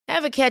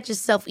Ever catch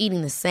yourself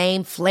eating the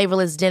same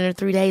flavorless dinner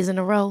 3 days in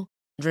a row?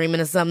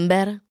 Dreaming of something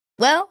better?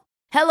 Well,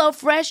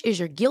 HelloFresh is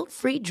your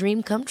guilt-free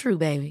dream come true,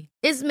 baby.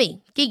 It's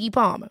me, Keke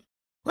Palmer.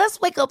 Let's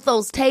wake up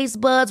those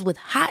taste buds with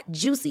hot,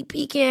 juicy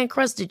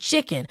pecan-crusted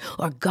chicken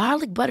or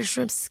garlic butter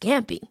shrimp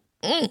scampi.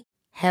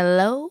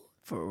 Hello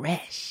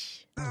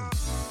Fresh.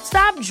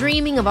 Stop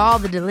dreaming of all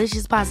the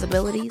delicious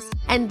possibilities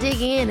and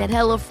dig in at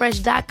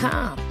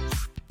HelloFresh.com.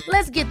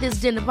 Let's get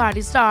this dinner party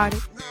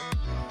started.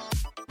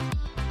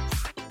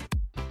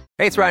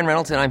 Hey, it's Ryan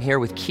Reynolds, and I'm here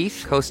with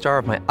Keith, co-star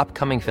of my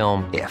upcoming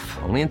film, If,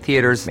 only in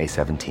theaters May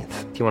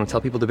 17th. Do you want to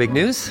tell people the big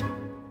news?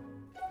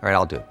 All right,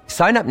 I'll do it.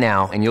 Sign up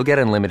now and you'll get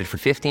unlimited for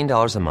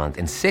 $15 a month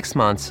and 6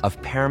 months of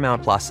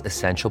Paramount Plus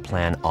Essential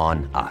Plan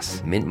on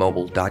us.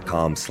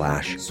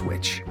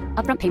 MintMobile.com/switch.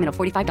 Upfront payment of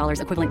 $45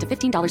 equivalent to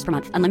 $15 per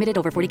month. Unlimited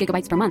over 40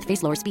 gigabytes per month.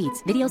 Face lower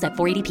speeds. Videos at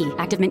 480p.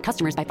 Active Mint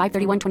customers by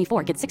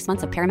 531.24 get 6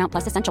 months of Paramount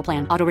Plus Essential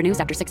Plan. Auto renews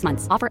after 6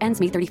 months. Offer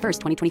ends May 31st,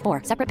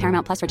 2024. Separate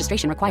Paramount Plus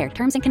registration required.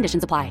 Terms and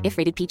conditions apply if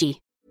rated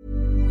PG.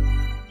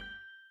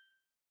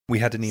 We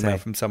had an email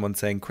from someone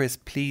saying, Chris,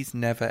 please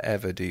never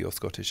ever do your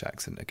Scottish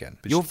accent again.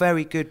 But You're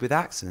very good with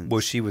accents.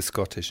 Well, she was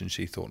Scottish and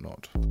she thought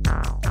not.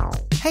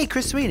 Hey,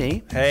 Chris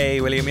Sweeney.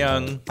 Hey, William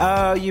Young.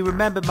 You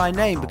remember my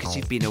name because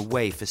you've been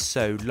away for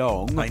so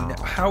long. I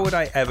know. How would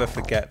I ever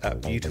forget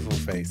that beautiful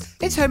face?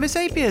 It's Homo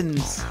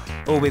sapiens.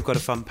 Oh, we've got a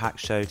fun-packed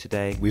show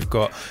today. We've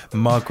got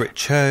Margaret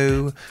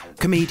Cho.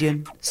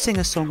 Comedian,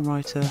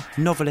 singer-songwriter,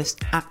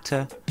 novelist,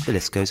 actor. The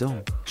list goes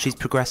on. She's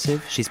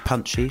progressive, she's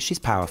punchy, she's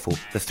powerful.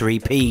 The 3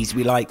 Ps,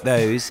 we like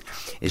those.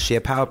 Is she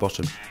a power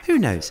bottom? Who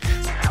knows?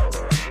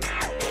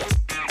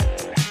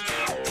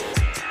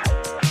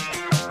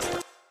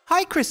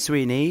 Hi, Chris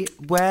Sweeney.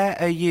 Where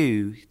are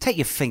you? Take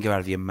your finger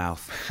out of your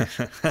mouth.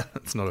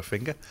 That's not a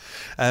finger.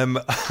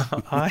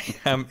 I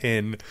am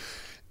in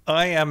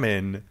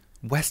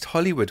West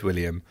Hollywood,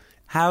 William.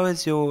 How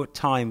has your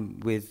time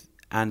with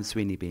Anne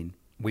Sweeney been?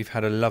 We've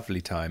had a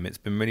lovely time. It's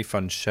been really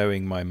fun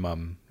showing my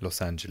mum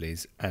Los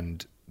Angeles,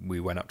 and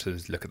we went up to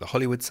look at the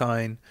Hollywood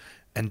sign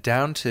and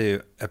down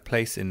to a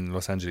place in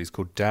Los Angeles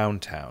called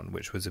Downtown,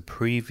 which was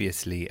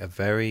previously a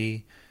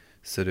very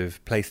sort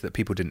of place that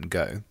people didn't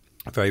go.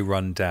 A very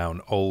run-down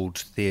old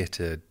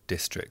theatre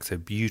district, so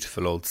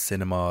beautiful old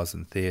cinemas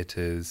and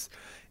theatres.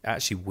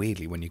 Actually,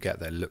 weirdly, when you get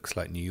there, it looks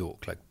like New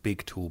York, like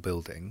big, tall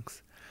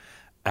buildings.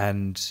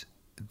 And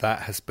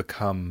that has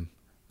become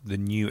the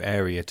new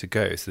area to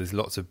go. So there's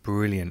lots of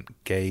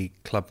brilliant gay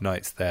club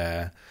nights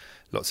there,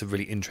 lots of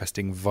really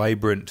interesting,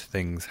 vibrant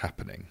things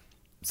happening.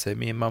 So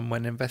me and Mum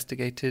went and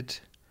investigated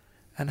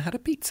and had a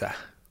pizza.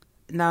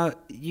 Now,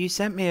 you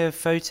sent me a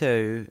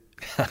photo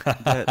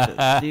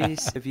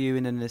of you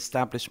in an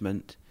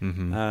establishment.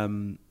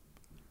 Mm-hmm.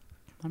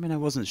 I mean, I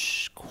wasn't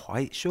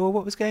quite sure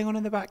what was going on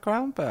in the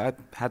background, but I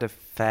had a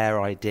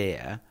fair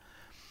idea.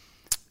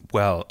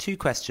 Well, 2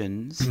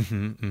 questions.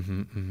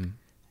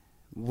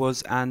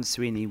 Was Anne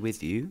Sweeney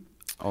with you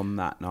on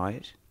that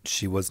night?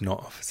 She was not,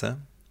 officer.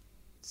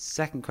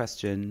 Second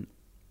question,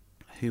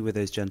 who were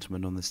those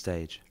gentlemen on the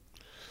stage?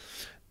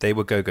 They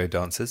were go-go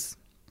dancers.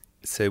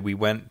 So we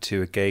went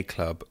to a gay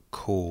club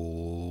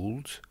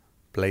called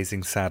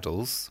Blazing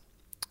Saddles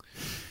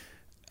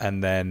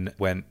and then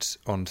went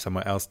on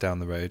somewhere else down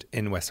the road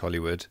in West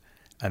Hollywood,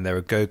 and there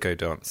are go-go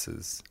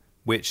dancers,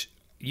 which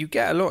you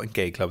get a lot in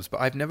gay clubs, but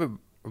I've never,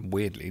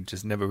 weirdly,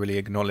 just never really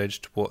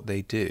acknowledged what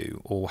they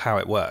do or how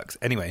it works.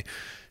 Anyway,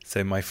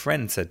 so my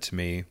friend said to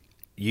me,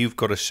 you've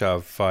got to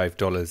shove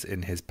 $5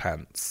 in his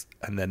pants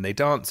and then they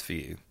dance for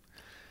you.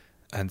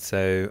 And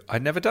so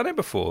I'd never done it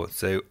before.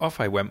 So off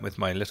I went with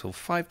my little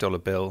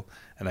 $5 bill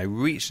and I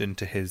reached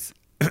into his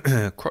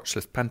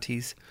crotchless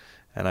panties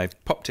and I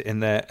popped it in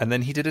there. And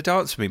then he did a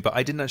dance for me, but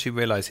I didn't actually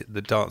realise the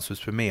dance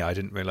was for me. I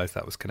didn't realise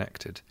that was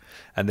connected.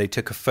 And they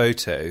took a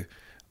photo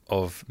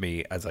of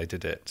me as I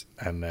did it.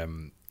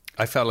 And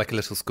I felt like a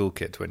little school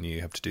kid when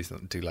you have to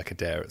do like a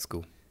dare at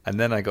school. And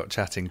then I got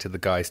chatting to the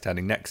guy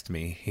standing next to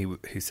me who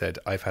said,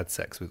 I've had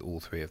sex with all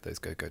 3 of those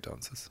go-go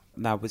dancers.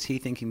 Now, was he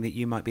thinking that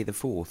you might be the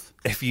 4th?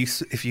 If you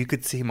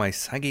could see my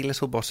saggy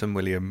little bottom,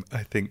 William,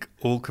 I think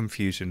all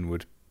confusion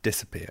would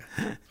disappear.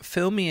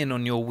 Fill me in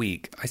on your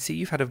week. I see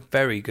you've had a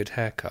very good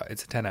haircut.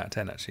 It's a 10 out of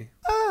 10, actually.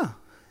 Ah,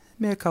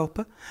 mea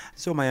culpa.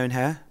 It's all my own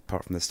hair,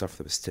 apart from the stuff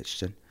that was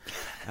stitched in.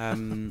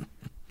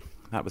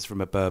 That was from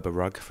a Berber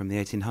rug from the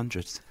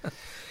 1800s.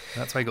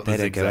 That's why I got the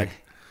zigzag.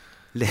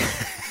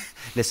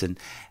 Listen,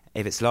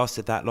 if it's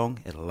lasted that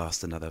long, it'll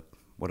last another,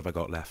 what have I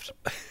got left?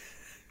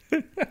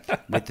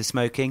 With the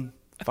smoking,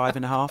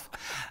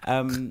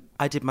 5.5.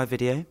 I did my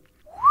video.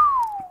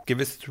 Give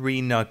us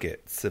 3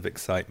 nuggets of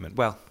excitement.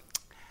 Well,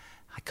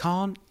 I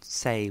can't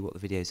say what the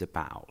video's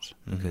about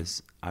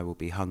because I will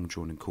be hung,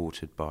 drawn and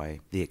quartered by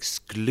the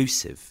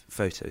exclusive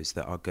photos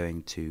that are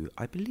going to,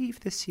 I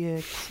believe this year,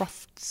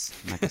 Crufts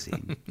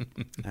magazine.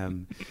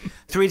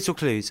 3 little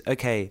clues.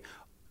 Okay,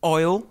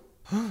 oil.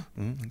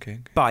 Okay.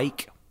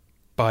 Bike.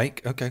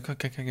 Okay.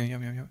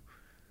 Yeah.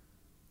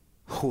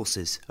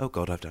 Horses. Oh,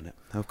 God, I've done it.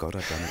 now.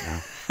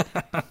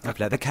 I've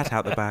let the cat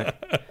out the bag.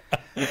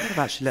 I've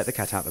actually let the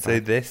cat out the bag. So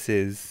this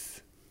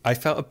is I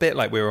felt a bit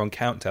like we were on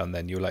Countdown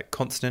then. You were like,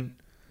 consonant,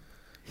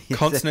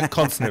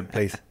 consonant,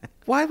 please.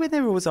 Why when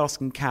they were always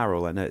asking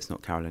Carol, I know it's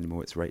not Carol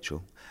anymore, it's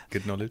Rachel.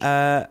 Good knowledge.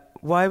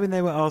 Why when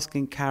they were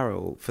asking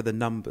Carol for the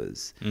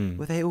numbers,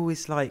 were they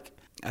always like,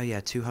 oh yeah,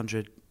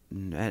 200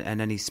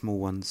 and any small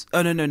ones?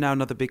 Oh no, now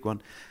another big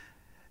one.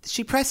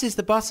 She presses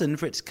the button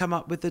for it to come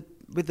up with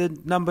the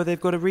number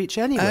they've got to reach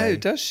anyway. Oh,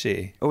 does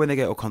she? Or when they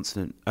get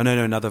consonant. Oh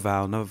no, another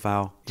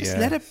vowel. Just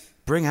let her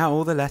bring out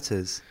all the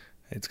letters.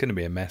 It's going to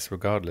be a mess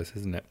regardless,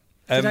 isn't it?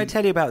 Did I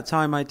tell you about the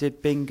time I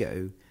did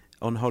bingo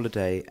on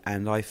holiday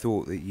and I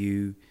thought that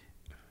you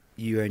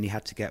only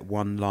had to get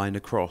one line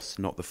across,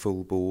 not the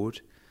full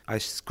board? I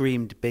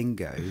screamed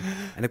bingo,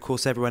 and of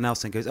course everyone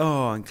else then goes,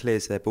 oh, and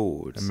clears their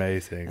boards.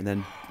 Amazing.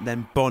 And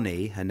then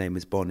Bonnie, her name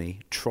was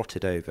Bonnie,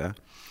 trotted over.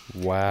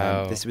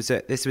 Wow. This was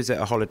at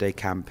a holiday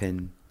camp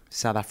in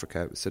South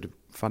Africa. It was sort of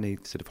funny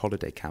sort of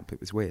holiday camp. It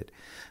was weird.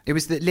 It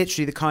was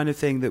literally the kind of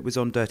thing that was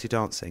on Dirty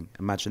Dancing.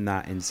 Imagine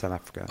that in South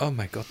Africa. Oh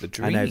my God, the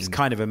dream. I know, it's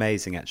kind of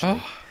amazing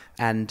actually. Oh.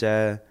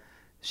 And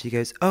she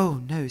goes,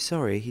 oh no,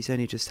 sorry, he's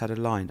only just had a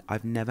line.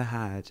 I've never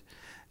had...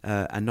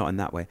 and not in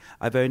that way.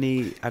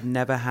 I've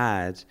never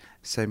had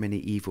so many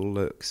evil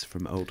looks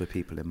from older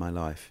people in my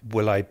life.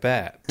 Well, I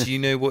bet. Do you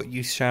know what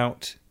you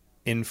shout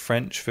in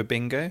French for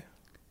bingo?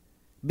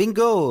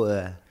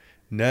 Bingo!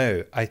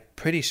 No, I'm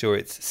pretty sure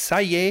it's ça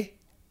y est.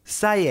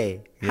 Ça y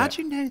est. Yeah. How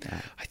do you know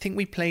that? I think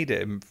we played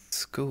it in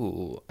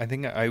school. I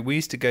think we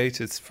used to go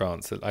to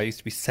France. I used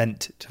to be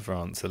sent to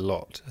France a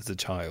lot as a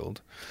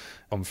child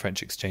on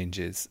French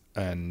exchanges.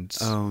 And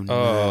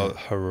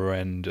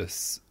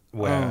horrendous.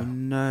 Oh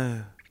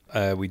no.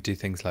 We'd do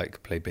things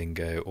like play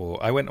bingo,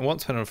 or I once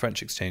went on a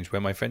French exchange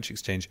where my French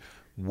exchange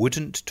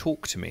wouldn't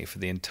talk to me for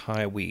the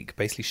entire week,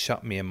 basically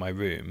shut me in my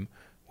room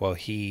while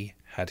he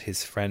had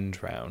his friend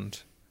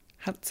round,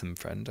 handsome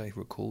friend I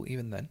recall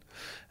even then,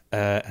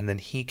 and then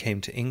he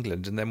came to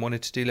England and then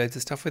wanted to do loads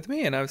of stuff with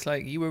me, and I was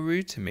like, you were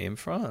rude to me in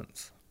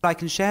France. I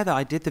can share that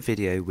I did the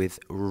video with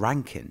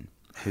Rankin,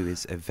 who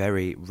is a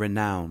very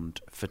renowned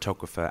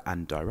photographer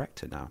and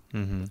director now.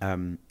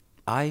 Mm-hmm.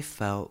 I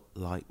felt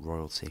like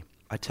royalty.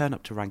 I turn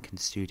up to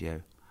Rankin's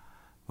studio.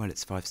 Well,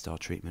 it's 5-star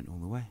treatment all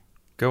the way.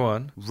 Go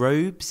on.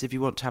 Robes if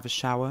you want to have a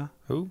shower.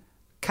 Who?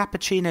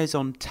 Cappuccinos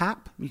on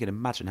tap. You can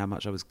imagine how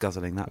much I was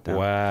guzzling that down.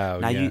 Wow.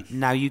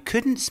 Now you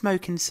couldn't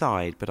smoke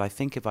inside, but I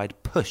think if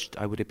I'd pushed,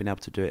 I would have been able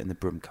to do it in the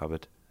broom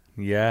cupboard.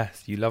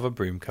 Yes, you love a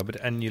broom cupboard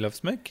and you love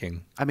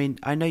smoking. I mean,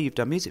 I know you've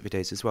done music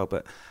videos as well,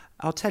 but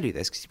I'll tell you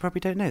this because you probably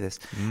don't know this.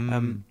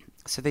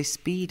 So they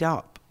speed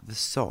up the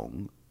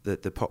song, the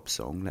pop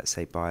song, let's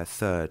say by a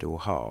third or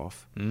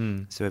half.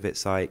 So if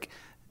it's like,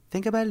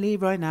 think about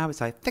leave right now,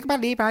 it's like, think about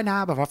leave right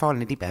now before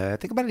falling deeper,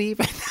 think about leave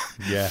right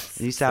now. Yes.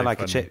 And you sound so like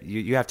funny. a chip.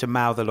 You have to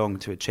mouth along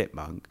to a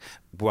chipmunk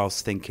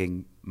whilst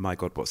thinking, my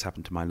God, what's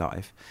happened to my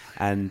life?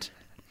 And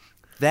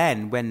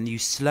then when you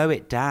slow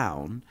it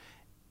down,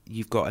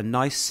 you've got a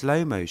nice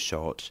slow-mo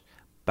shot,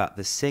 but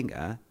the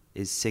singer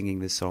is singing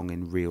the song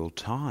in real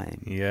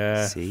time.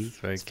 Yeah, see,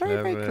 it's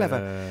very, very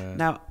clever.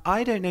 Now,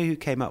 I don't know who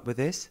came up with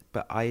this,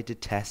 but I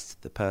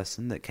detest the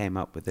person that came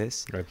up with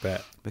this. I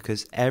bet.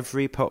 Because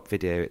every pop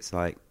video, it's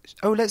like,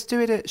 oh, should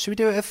we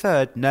do it at a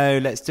third? No,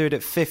 let's do it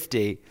at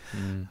 50.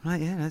 I'm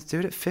like, yeah, let's do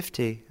it at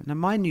 50. Now,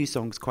 my new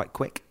song's quite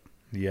quick.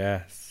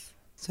 Yes.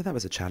 So that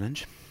was a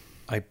challenge.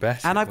 I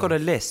bet. And I've got a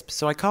lisp,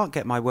 so I can't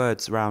get my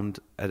words around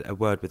a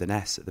word with an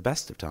S at the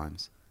best of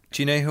times.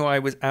 Do you know who I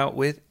was out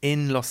with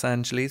in Los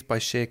Angeles by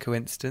sheer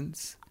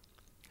coincidence?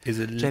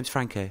 James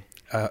Franco.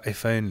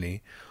 If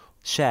only.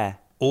 Cher.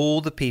 All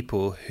the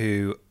people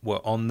who were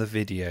on the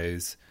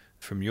videos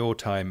from your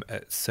time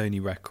at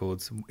Sony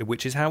Records,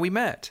 which is how we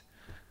met.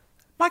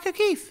 Michael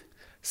Keith.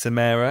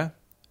 Samara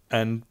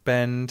and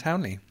Ben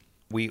Townley.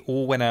 We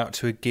all went out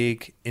to a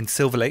gig in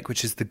Silver Lake,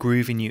 which is the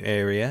groovy new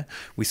area.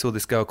 We saw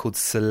this girl called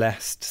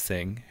Celeste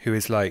sing, who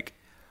is like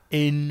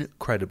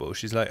incredible.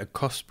 She's like a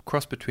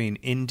cross between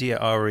India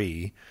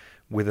RE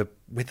with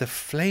a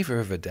flavour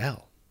of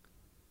Adele.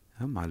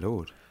 Oh my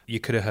Lord. You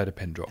could have heard a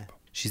pin drop.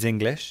 She's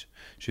English.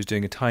 She was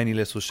doing a tiny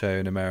little show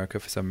in America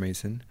for some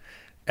reason.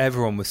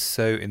 Everyone was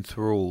so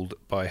enthralled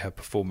by her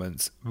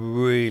performance.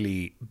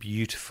 Really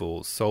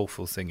beautiful,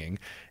 soulful singing,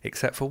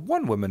 except for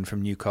one woman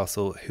from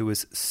Newcastle who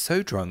was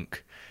so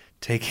drunk,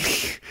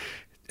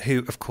 who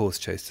of course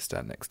chose to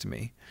stand next to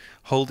me,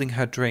 holding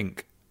her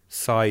drink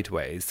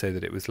sideways so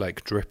that it was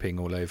like dripping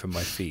all over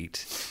my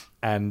feet,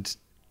 and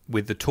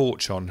with the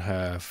torch on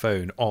her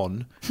phone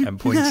on and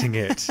pointing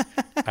it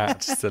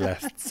at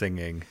Celeste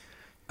singing,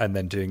 and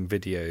then doing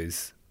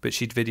videos. But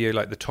she'd video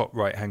like the top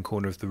right hand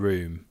corner of the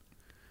room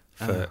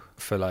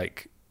for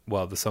like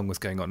while the song was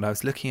going on. And I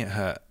was looking at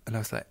her and I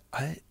was like,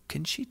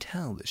 can she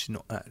tell that she's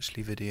not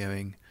actually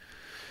videoing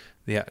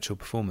the actual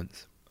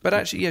performance? But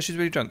actually, yeah, she's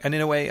really drunk. And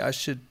in a way, I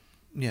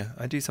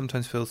do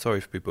sometimes feel sorry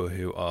for people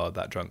who are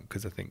that drunk,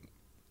 because I think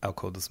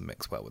alcohol doesn't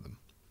mix well with them.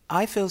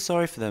 I feel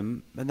sorry for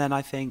them, and then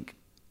I think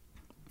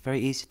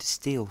very easy to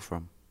steal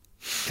from.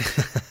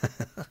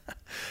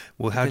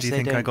 Well, how do you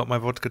think I got my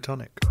vodka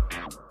tonic?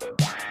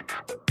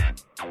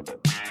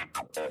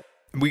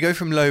 We go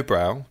from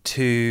lowbrow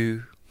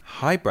to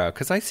highbrow,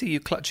 because I see you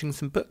clutching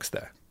some books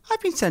there.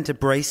 I've been sent a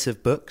brace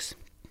of books.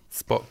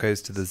 Spot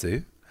goes to the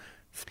zoo.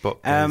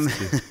 Spot goes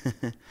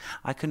to...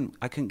 I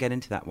couldn't get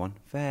into that one.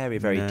 Very,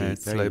 very deep.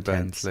 Very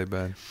intense. Slow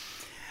burn.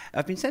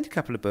 I've been sent a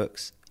couple of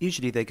books.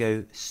 Usually they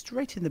go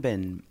straight in the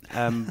bin.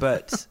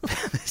 But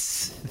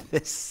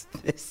this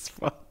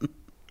one,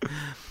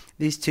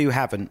 these two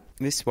haven't.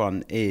 This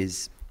one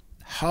is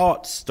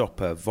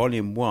Heartstopper,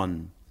 Volume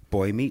 1,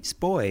 Boy Meets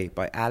Boy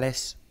by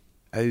Alice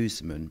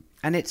Oseman.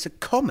 And it's a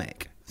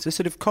comic. It's a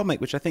sort of comic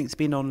which I think has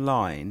been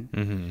online.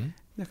 Mm-hmm.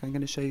 Look, I'm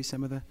going to show you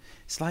some of the...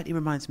 Slightly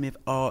reminds me of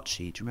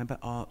Archie. Do you remember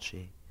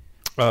Archie?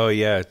 Oh,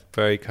 yeah.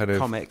 Very kind of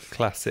comic.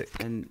 Classic.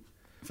 And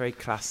very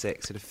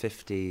classic, sort of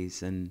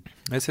 50s. And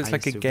it's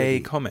like a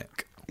gay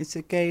comic. It's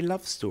a gay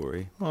love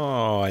story.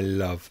 Oh, I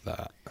love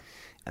that.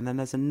 And then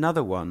there's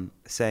another one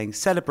saying,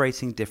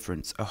 Celebrating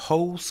Difference, a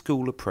whole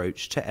school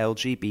approach to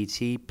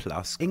LGBT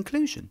plus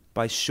inclusion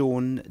by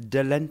Sean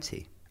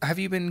Delenti. Have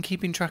you been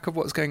keeping track of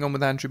what's going on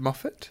with Andrew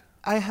Moffat?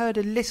 I heard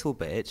a little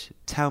bit.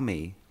 Tell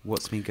me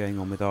what's been going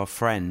on with our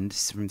friend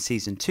from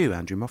season 2,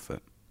 Andrew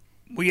Moffat.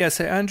 Well, yeah,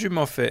 so Andrew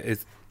Moffat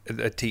is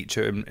a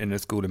teacher in a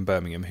school in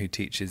Birmingham who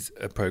teaches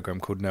a programme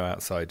called No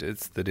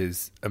Outsiders that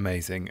is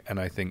amazing. And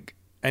I think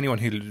anyone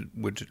who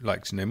would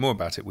like to know more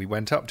about it, we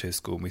went up to his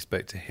school and we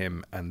spoke to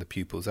him and the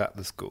pupils at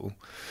the school.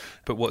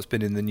 But what's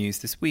been in the news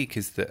this week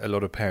is that a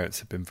lot of parents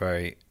have been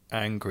very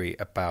angry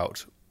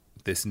about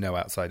this No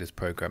Outsiders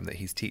programme that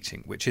he's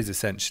teaching, which is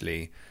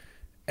essentially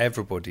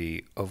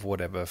everybody of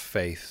whatever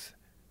faith,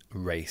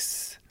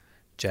 race,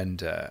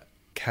 gender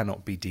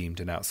cannot be deemed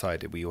an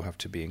outsider. We all have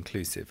to be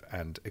inclusive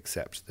and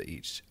accept that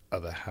each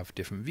other have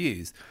different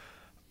views.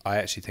 I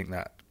actually think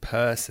that,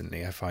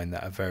 personally, I find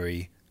that a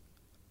very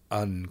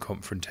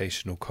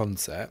unconfrontational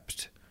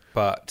concept,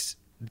 but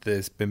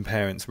there's been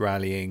parents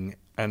rallying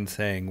and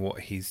saying what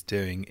he's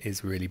doing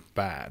is really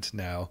bad.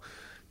 Now,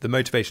 the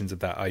motivations of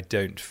that I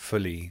don't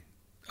fully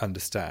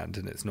understand,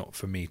 and it's not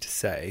for me to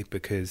say,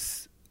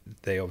 because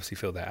they obviously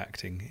feel they're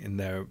acting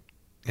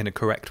in a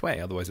correct way,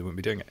 otherwise they wouldn't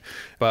be doing it.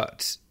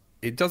 But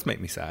it does make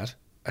me sad.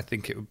 I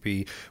think it would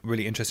be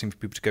really interesting for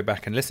people to go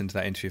back and listen to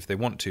that interview if they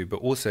want to. But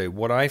also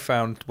what I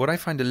find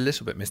a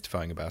little bit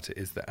mystifying about it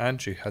is that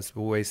Andrew has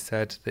always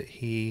said that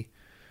he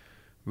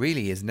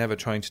really is never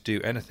trying to do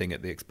anything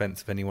at the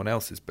expense of anyone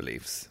else's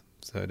beliefs.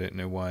 So I don't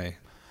know why.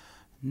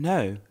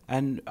 No,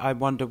 and I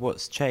wonder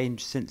what's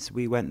changed since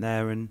we went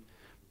there. And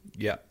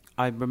yeah,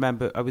 I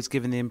remember I was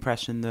given the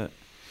impression that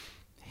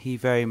he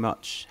very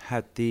much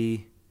had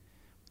the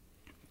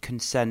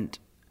consent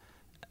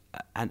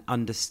and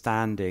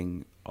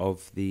understanding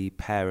of the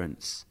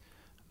parents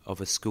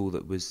of a school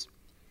that was,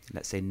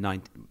 let's say,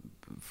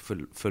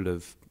 full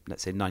of,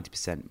 let's say,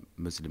 90%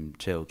 Muslim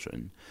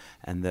children,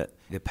 and that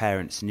the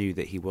parents knew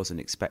that he wasn't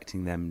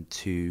expecting them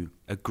to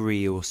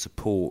agree or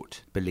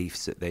support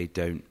beliefs that they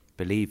don't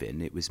believe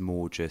in. It was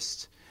more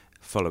just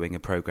following a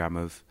program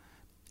of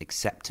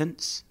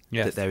acceptance,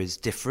 yes, that there is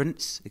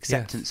difference,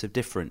 acceptance, yes, of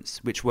difference,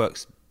 which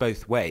works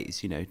both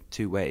ways,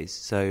 two ways.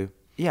 So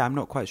yeah, I'm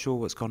not quite sure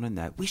what's gone in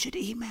there. We should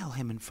email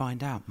him and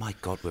find out. My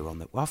God,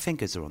 our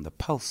fingers are on the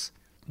pulse.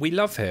 We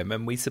love him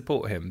and we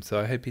support him, so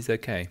I hope he's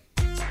okay.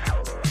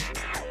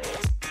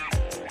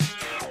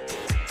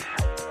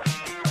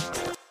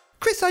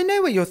 Chris, I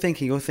know what you're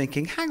thinking. You're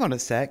thinking, hang on a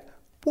sec,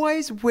 why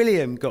has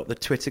William got the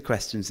Twitter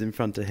questions in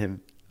front of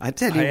him? I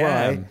tell you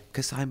why.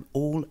 Because I'm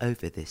all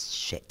over this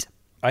shit.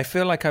 I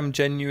feel like I'm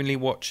genuinely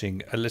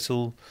watching a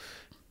little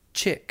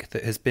chick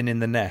that has been in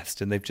the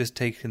nest and they've just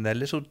taken their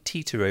little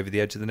teeter over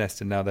the edge of the nest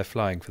and now they're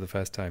flying for the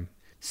first time.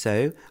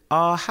 So,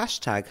 our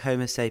hashtag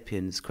Homo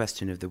sapiens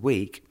question of the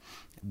week,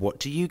 what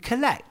do you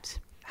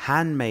collect?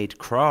 Handmade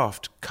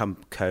craft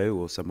co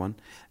or someone.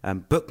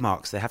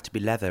 Bookmarks, they have to be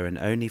leather and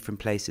only from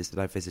places that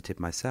I've visited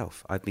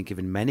myself. I've been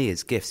given many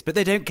as gifts, but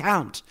they don't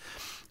count.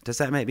 Does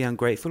that make me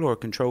ungrateful or a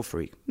control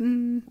freak?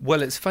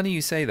 Well, it's funny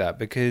you say that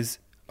because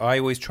I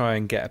always try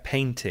and get a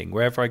painting.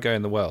 Wherever I go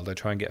in the world, I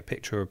try and get a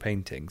picture or a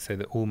painting so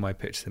that all my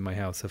pictures in my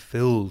house are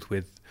filled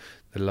with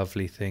the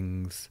lovely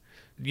things,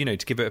 to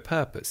give it a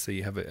purpose. So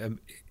you have it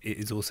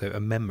is also a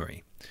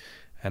memory.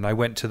 And I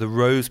went to the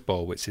Rose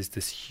Bowl, which is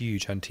this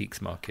huge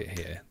antiques market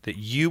here, that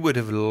you would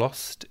have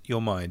lost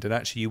your mind. And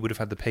actually, you would have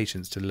had the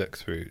patience to look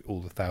through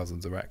all the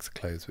thousands of racks of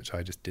clothes, which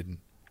I just didn't.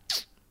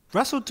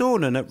 Russell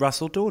Dornan at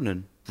Russell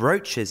Dornan.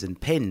 Brooches and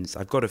pins.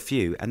 I've got a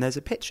few. And there's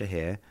a picture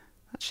here.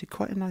 Actually,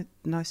 quite a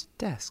nice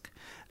desk.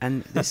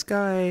 And this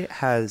guy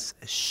has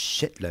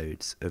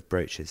shitloads of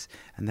brooches.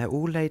 And they're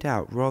all laid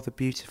out rather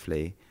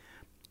beautifully.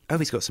 Oh,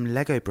 he's got some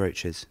Lego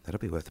brooches. That'll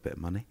be worth a bit of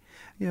money.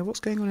 Yeah,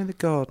 what's going on in the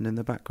garden in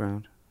the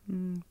background?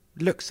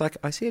 Looks like...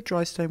 I see a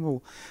dry stone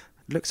wall.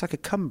 Looks like a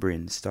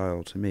Cumbrian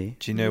style to me.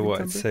 Do you know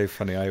what? It's so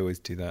funny. I always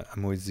do that.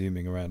 I'm always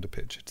zooming around a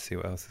picture to see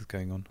what else is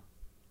going on.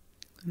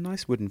 A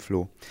nice wooden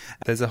floor.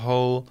 There's a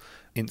whole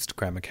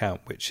Instagram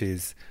account which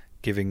is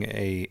giving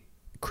a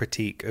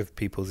critique of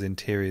people's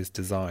interiors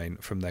design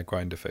from their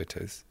Grindr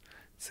photos.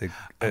 So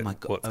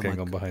what's going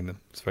on behind them.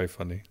 It's very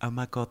funny. Oh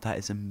my God, that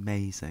is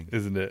amazing.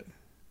 Isn't it?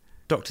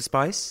 Dr.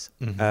 Spice,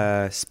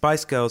 Mm-hmm.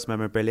 Spice Girls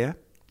memorabilia.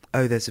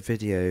 Oh, there's a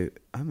video.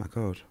 Oh my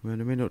God, we're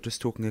not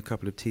just talking a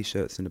couple of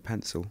T-shirts and a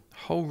pencil.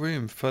 Whole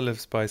room full of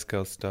Spice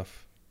Girls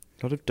stuff.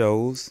 A lot of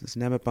dolls. There's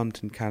an Emma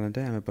Bunton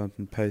calendar, Emma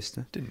Bunton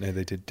poster. Didn't know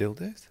they did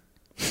dildos.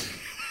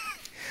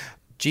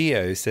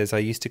 Gio says, I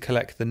used to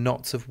collect the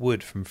knots of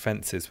wood from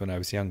fences when I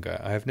was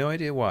younger. I have no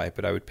idea why,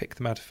 but I would pick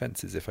them out of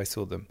fences if I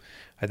saw them.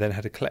 I then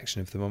had a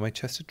collection of them on my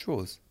chest of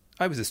drawers.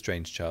 I was a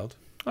strange child.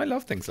 I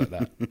love things like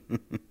that.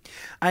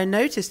 I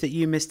noticed that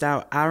you missed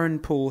out Aaron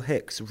Paul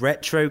Hicks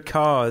retro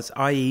cars,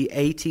 i.e.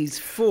 80s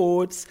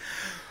Fords.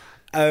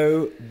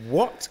 Oh,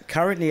 what?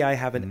 Currently I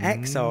have an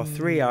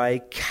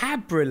XR3i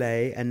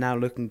Cabriolet and now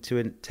looking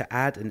to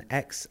add an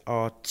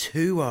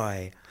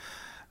XR2i.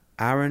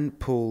 Aaron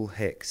Paul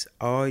Hicks,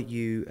 are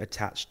you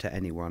attached to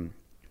anyone?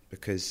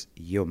 Because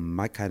you're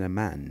my kind of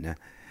man.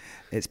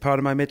 It's part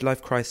of my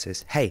midlife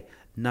crisis. Hey,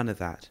 none of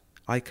that.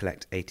 I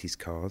collect 80s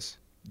cars.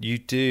 You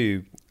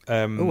do.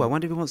 I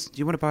wonder if he wants... Do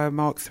you want to buy a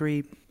Mark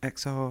III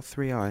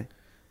XR3i?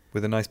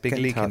 With a nice big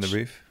leak in the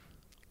roof.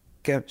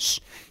 Get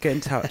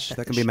in touch.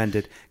 That can be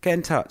amended. Get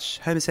in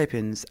touch.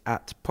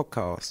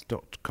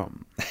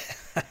 homosapiens@podcast.com.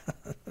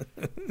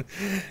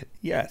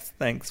 Yes,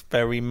 thanks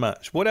very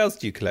much. What else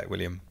do you collect,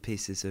 William?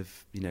 Pieces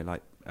of,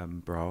 like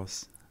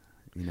brass.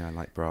 I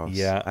like brass.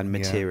 Yeah. And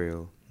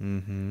material. Yeah.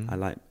 Mm-hmm.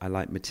 I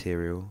like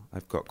material.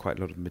 I've got quite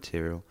a lot of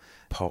material.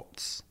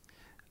 Pots.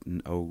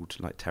 And old,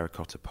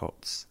 terracotta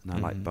pots. And I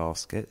like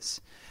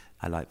baskets.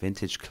 I like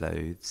vintage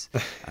clothes.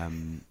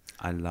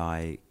 I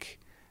like...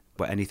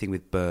 anything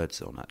with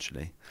birds on,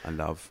 actually. I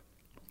love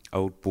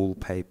old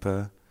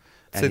wallpaper.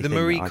 So the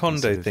Marie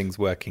Kondo thing's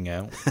working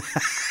out.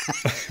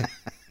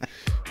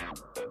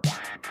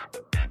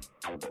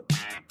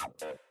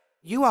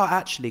 You are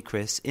actually,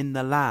 Chris, in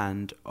the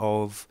land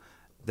of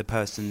the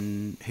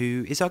person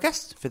who is our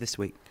guest for this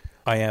week.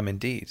 I am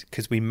indeed,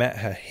 because we met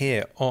her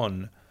here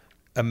on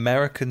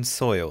American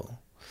soil.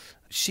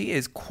 She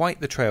is quite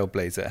the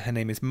trailblazer. Her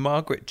name is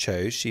Margaret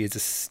Cho. She is a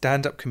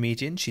stand-up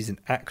comedian. She's an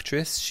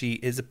actress. She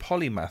is a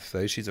polymath,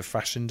 though. She's a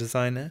fashion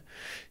designer.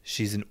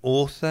 She's an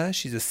author.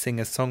 She's a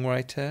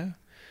singer-songwriter.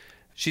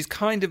 She's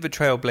kind of a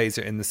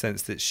trailblazer in the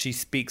sense that she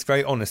speaks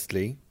very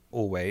honestly,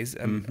 always.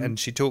 And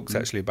she talks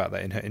actually about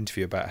that in her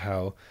interview, about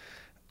how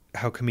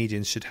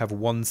comedians should have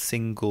one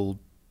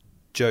single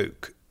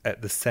joke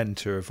at the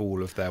centre of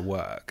all of their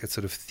work, a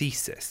sort of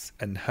thesis.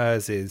 And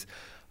hers is...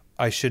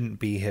 I shouldn't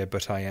be here,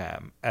 but I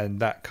am. And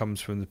that comes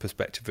from the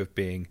perspective of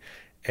being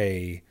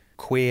a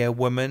queer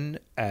woman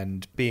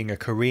and being a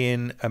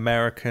Korean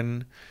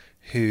American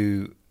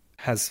who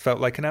has felt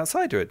like an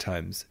outsider at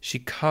times. She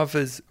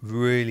covers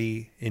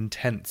really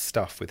intense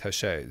stuff with her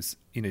shows.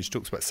 She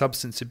talks about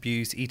substance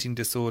abuse, eating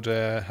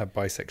disorder, her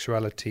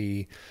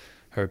bisexuality,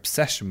 her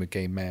obsession with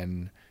gay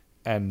men,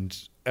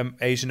 and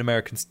Asian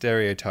American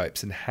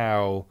stereotypes and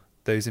how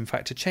those in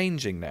fact are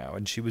changing now.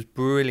 And she was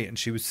brilliant.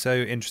 She was so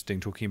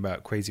interesting talking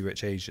about Crazy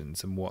Rich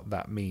Asians and what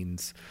that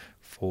means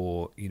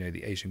for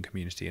the Asian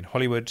community in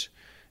Hollywood.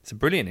 It's a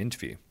brilliant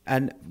interview.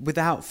 And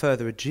without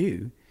further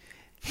ado,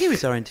 here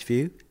is our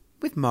interview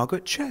with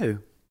Margaret Cho.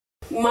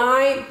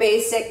 My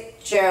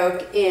basic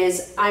joke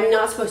is I'm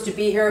not supposed to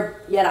be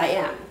here, yet I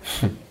am.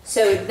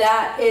 So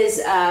that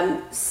is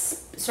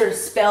sort of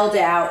spelled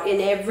out in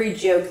every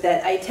joke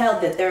that I tell,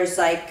 that there's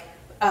like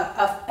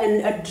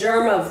a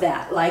germ of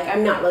that, like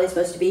I'm not really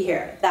supposed to be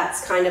here.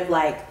 That's kind of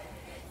like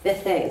the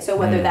thing. So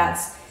whether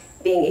that's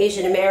being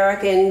Asian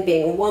American,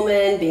 being a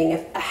woman, being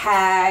a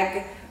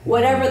hag,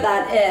 whatever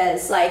that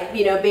is, like,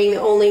 being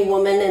the only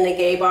woman in a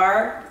gay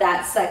bar,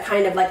 that's that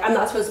kind of like, I'm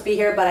not supposed to be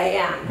here, but I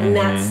am. And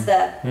that's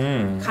the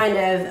kind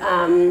of...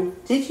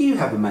 Did you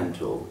have a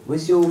mentor?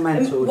 Was your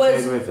mentor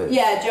Joan Rivers?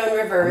 Yeah, Joan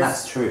Rivers. And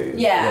that's true.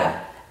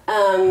 Yeah.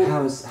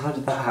 How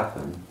did that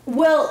happen?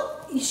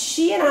 Well,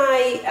 she and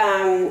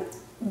I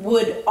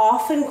would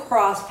often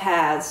cross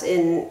paths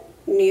in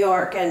New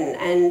York,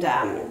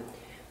 and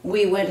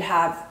we would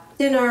have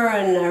dinner,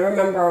 and I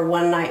remember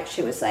one night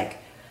she was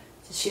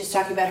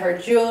talking about her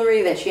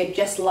jewelry that she had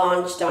just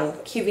launched on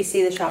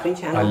QVC, the shopping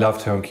channel. I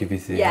loved her on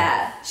QVC.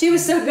 Yeah, she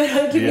was so good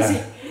on QVC.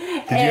 Yeah.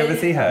 Did you ever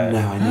see her? No,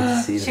 I need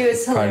to see her. She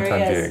was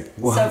hilarious.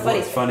 So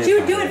funny. She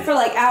would do it for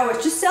like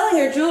hours, just selling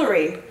her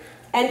jewelry.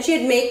 And she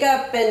had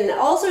makeup and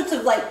all sorts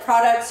of like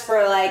products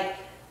for like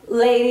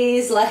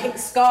ladies, like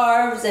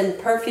scarves and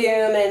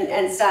perfume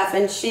and stuff.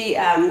 And she,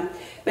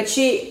 but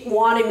she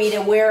wanted me to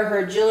wear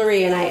her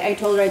jewelry, and I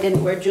told her I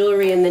didn't wear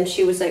jewelry, and then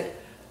she was like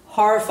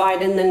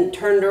horrified, and then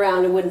turned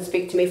around and wouldn't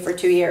speak to me for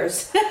 2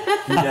 years.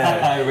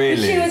 Yeah,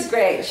 really. She was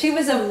great. She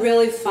was a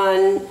really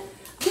fun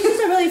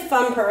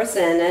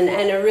person,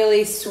 and a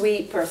really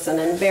sweet person,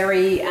 and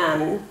very,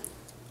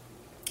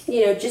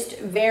 just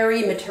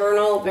very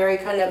maternal, very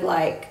kind of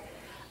like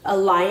a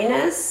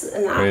lioness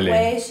in that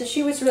way. So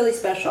she was really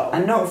special.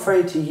 And not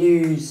afraid to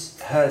use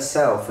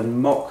herself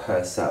and mock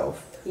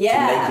herself to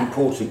make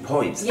important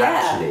points,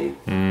 actually.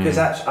 Because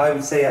I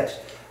would say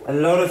a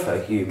lot of her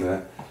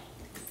humour,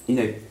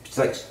 it's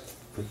like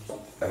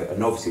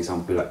an obvious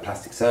example would be like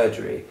plastic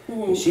surgery.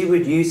 She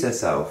would use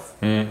herself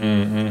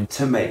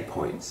to make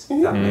points,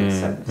 if that makes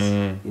sense.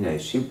 You know,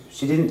 she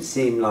didn't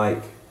seem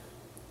like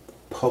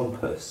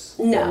pompous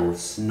or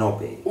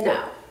snobby.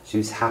 No. She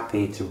was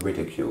happy to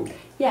ridicule.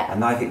 Yeah.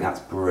 And I think that's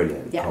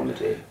brilliant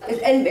comedy.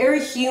 And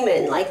very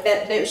human, like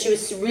that she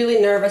was really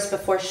nervous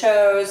before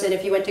shows, and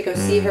if you went to go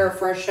see her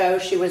for a show,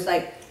 she was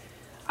like,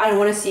 I don't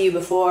want to see you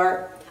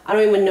before. I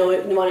don't even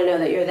want to know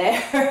that you're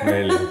there.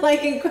 Really?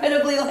 Like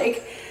incredibly,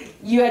 like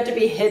you had to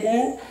be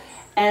hidden,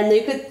 and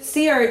you could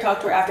see her and talk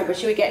to her after, but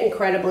she would get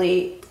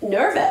incredibly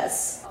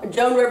nervous.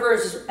 Joan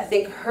Rivers, I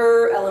think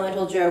her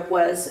elemental joke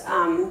was,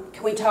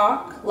 can we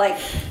talk? Like,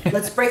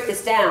 let's break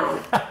this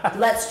down.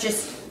 Let's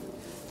just,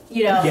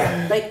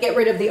 like get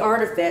rid of the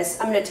artifice.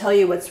 I'm going to tell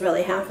you what's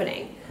really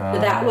happening. But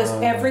that was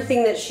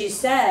everything that she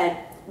said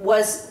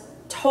was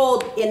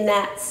told in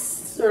that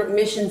sort of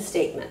mission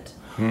statement.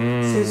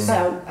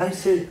 So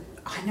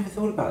I never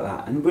thought about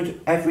that. And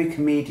would every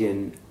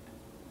comedian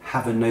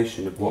have a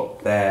notion of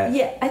what their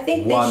I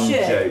think one they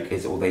should. joke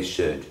is, or they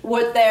should?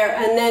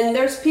 And then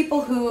there's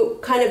people who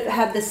kind of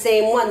have the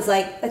same ones.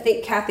 Like I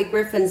think Kathy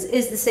Griffin's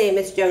is the same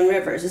as Joan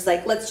Rivers. It's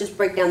like, let's just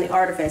break down the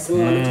artifice and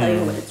let me tell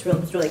you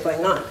what's really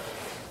going on.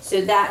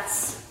 So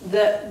that's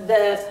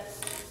the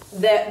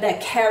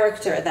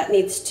character that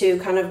needs to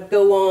kind of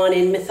go on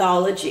in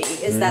mythology.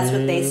 That's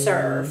what they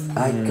serve.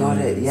 I got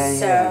it. Yeah.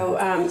 So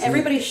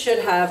everybody should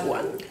have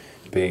one.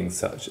 Being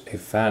such a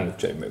fan of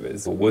Joan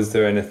Rivers, was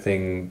there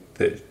anything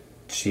that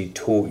she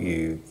taught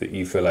you that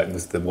you feel like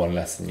was the one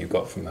lesson you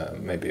got from her?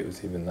 Maybe it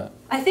was even that.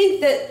 I think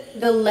that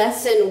the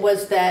lesson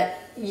was that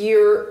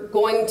you're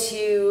going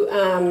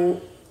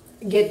to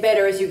get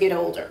better as you get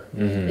older.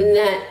 And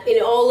that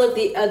in all of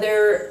the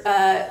other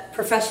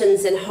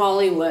professions in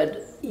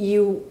Hollywood,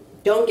 you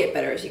don't get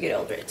better as you get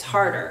older. It's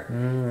harder.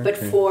 But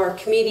for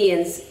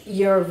comedians,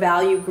 your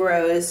value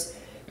grows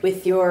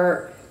with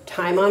your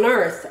time on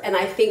earth, and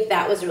I think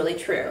that was really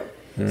true.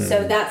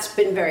 So that's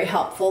been very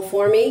helpful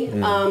for me,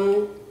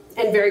 and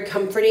very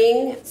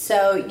comforting.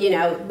 So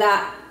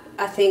that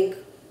I think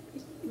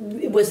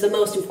was the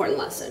most important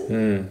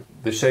lesson.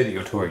 The show that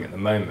you're touring at the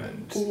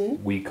moment,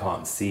 we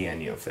can't see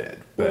any of it,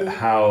 but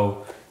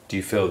how do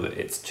you feel that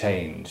it's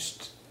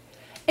changed?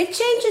 It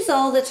changes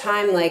all the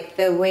time, like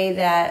the way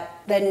that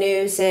the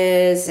news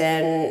is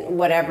and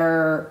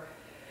whatever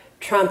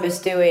Trump is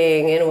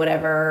doing and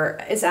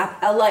whatever is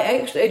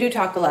I do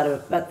talk a lot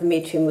about the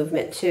Me Too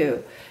movement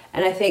too,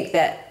 and I think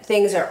that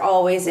things are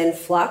always in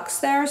flux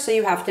there, so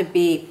you have to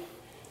be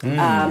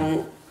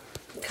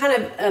kind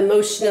of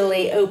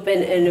emotionally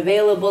open and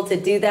available to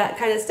do that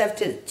kind of stuff,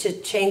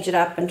 to change it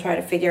up and try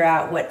to figure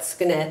out what's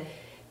going to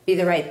be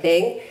the right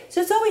thing.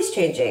 So it's always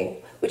changing,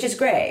 which is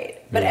great.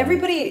 But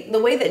everybody,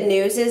 the way that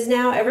news is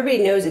now, everybody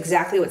knows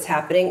exactly what's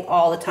happening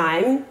all the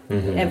time,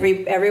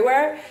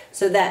 everywhere,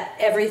 so that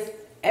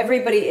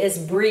everybody is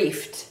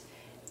briefed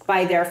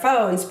by their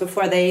phones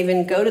before they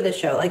even go to the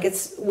show. Like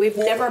we've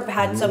never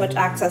had so much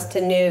access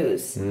to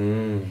news.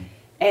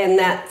 And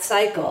that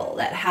cycle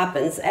that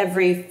happens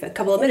every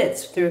couple of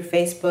minutes through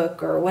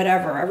Facebook or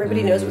whatever.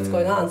 Everybody knows what's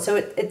going on. So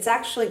it's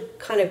actually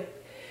kind of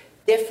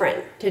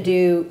different to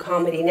do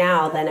comedy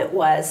now than it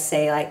was,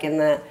 say, like in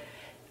the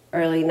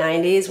early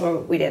 90s, where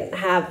we didn't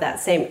have that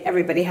same,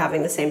 everybody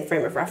having the same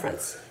frame of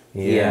reference.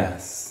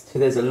 Yes. So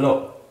there's a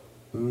lot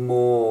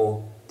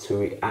more to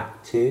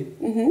react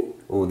to,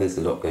 or there's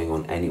a lot going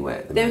on anyway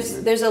at the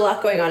moment? There's a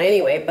lot going on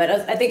anyway, but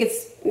I think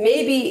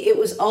maybe it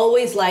was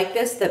always like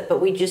this, but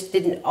we just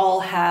didn't all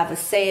have a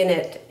say in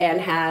it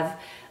and have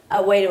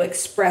a way to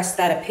express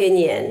that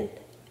opinion.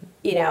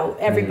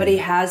 Everybody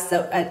has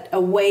a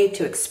way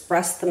to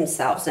express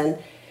themselves, and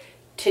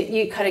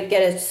you kind of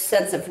get a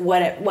sense of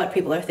what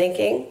people are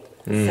thinking.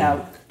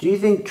 So, do you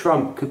think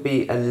Trump could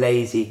be a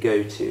lazy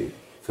go-to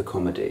for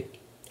comedy?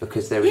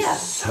 Because there is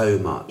so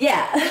much.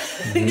 Yeah.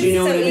 Do you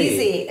know what I mean?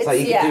 Easy. It's like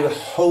you could do a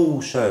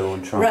whole show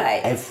on Trump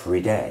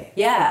every day.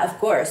 Yeah, of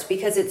course,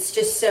 because it's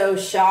just so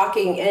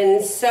shocking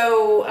and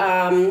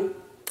so,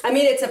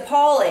 it's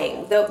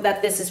appalling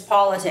that this is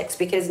politics,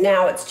 because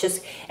now it's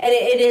just, and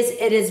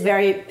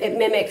it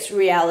mimics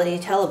reality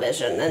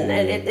television, and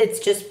it's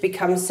just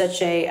become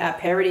such a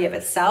parody of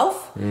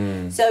itself.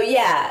 So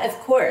yeah, of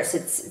course,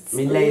 it's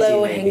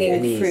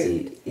low-hanging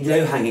fruit.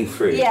 Low-hanging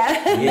fruit.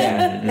 Yeah.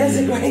 Yeah. That's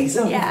a great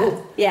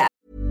example. Yeah.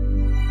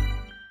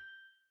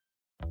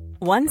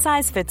 One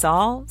size fits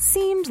all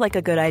seemed like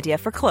a good idea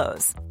for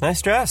clothes.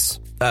 Nice dress.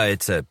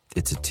 It's a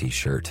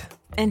t-shirt.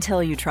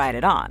 Until you tried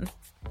it on.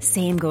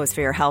 Same goes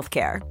for your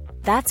healthcare.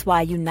 That's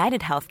why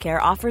United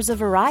Healthcare offers a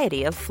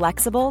variety of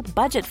flexible,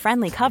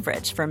 budget-friendly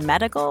coverage for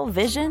medical,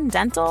 vision,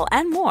 dental,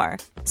 and more.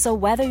 So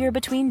whether you're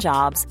between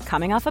jobs,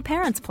 coming off a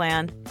parent's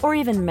plan, or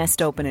even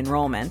missed open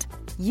enrollment,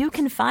 you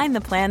can find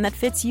the plan that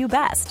fits you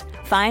best.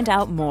 Find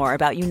out more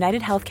about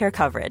United Healthcare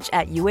coverage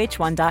at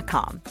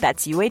UH1.com.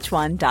 That's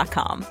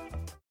UH1.com.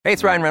 Hey,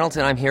 it's Ryan Reynolds,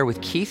 and I'm here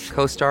with Keith,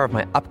 co-star of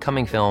my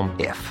upcoming film,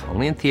 If,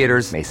 only in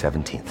theaters May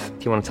 17th.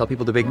 Do you want to tell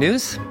people the big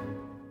news?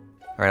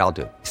 All All right, I'll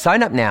do it.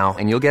 Sign up now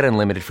and you'll get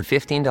unlimited for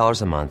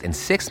 $15 a month and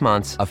 6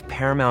 months of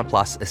Paramount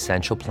Plus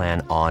Essential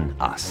Plan on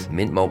us.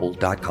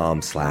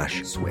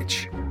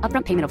 Mintmobile.com/switch.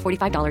 Upfront payment of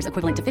 $45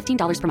 equivalent to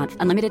 $15 per month.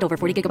 Unlimited over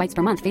 40 gigabytes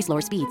per month. Face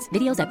lower speeds.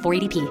 Videos at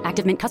 480p.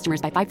 Active Mint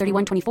customers by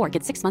 531.24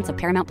 get 6 months of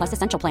Paramount Plus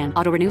Essential Plan.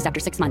 Auto renews after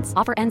 6 months.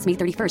 Offer ends May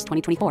 31st,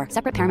 2024.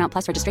 Separate Paramount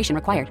Plus registration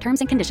required. Terms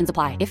and conditions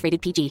apply if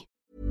rated PG.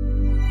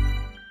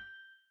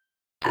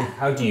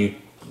 How do you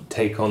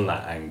take on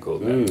that angle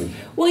then?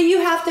 Well,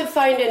 you have to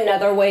find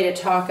another way to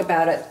talk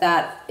about it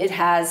that it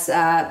has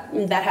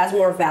that has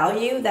more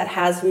value, that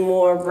has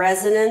more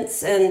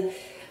resonance, and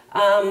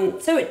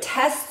so it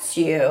tests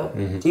you.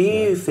 Do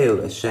you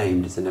feel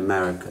ashamed as an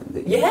American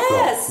that you've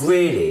Yes. got?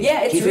 Really?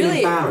 Yeah, Do you feel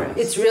embarrassed?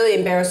 It's really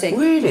embarrassing.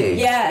 Really?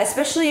 Yeah,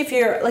 especially if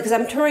you're like, because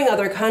I'm touring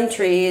other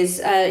countries,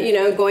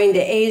 going to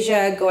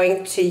Asia,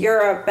 going to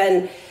Europe,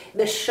 and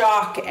the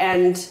shock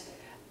and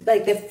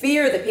like the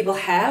fear that people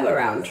have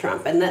around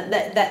Trump, and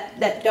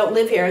that don't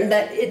live here, and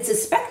that it's a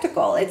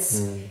spectacle.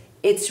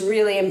 It's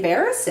really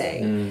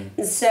embarrassing.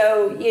 And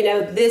so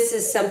this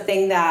is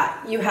something that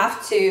you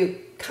have to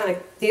kind of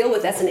deal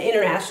with as an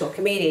international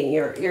comedian.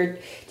 You're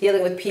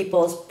dealing with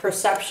people's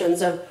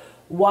perceptions of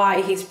why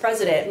he's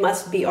president. It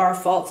must be our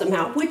fault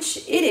somehow, which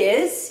it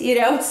is.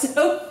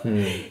 So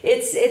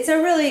it's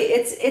a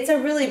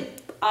really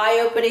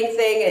eye-opening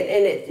thing,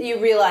 and you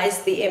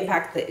realize the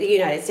impact that the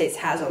United States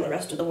has on the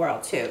rest of the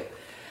world too.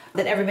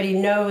 That everybody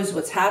knows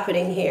what's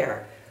happening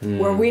here,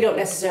 where we don't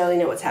necessarily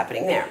know what's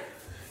happening there.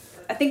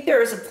 I think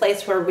there is a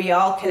place where we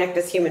all connect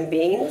as human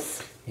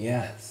beings.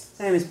 Yes.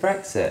 Same as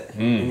Brexit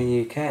in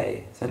the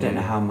UK. So I don't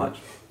know how much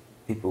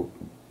people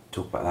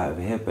talk about that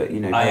over here, but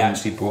I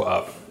actually brought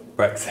up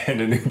Brexit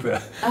in an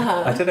Uber.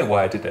 I don't know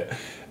why I did it.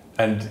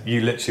 And you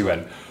literally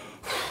went...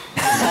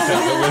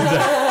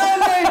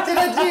 Did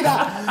I do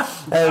that?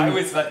 I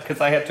was like, because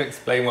I had to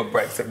explain what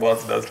Brexit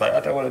was, and I was like, I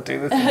don't want to do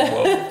this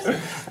anymore.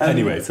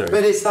 Anyway, sorry.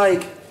 But it's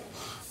like,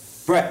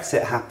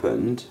 Brexit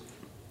happened.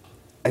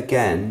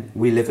 Again,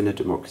 we live in a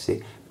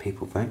democracy.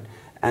 People vote.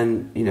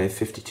 And,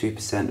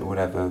 52% or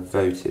whatever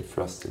voted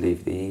for us to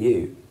leave the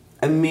EU.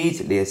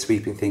 Immediately a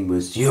sweeping thing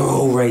was, you're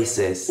all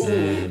racist.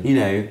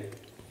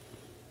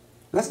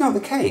 That's not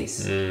the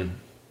case.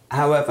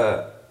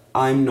 However,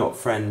 I'm not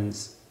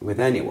friends with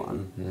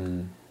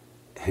anyone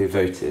who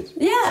voted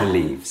to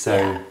leave.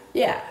 So,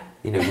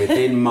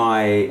 within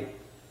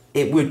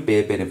it would be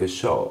a bit of a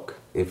shock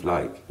if,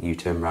 you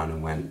turned around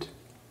and went,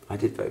 I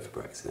did vote for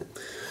Brexit.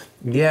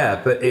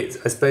 Yeah, but I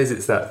suppose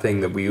it's that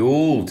thing that we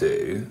all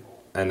do,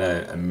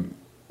 and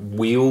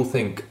we all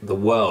think the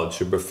world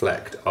should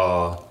reflect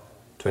our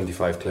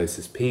 25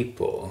 closest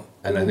people,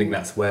 and I think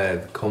that's where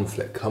the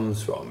conflict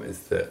comes from, is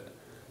that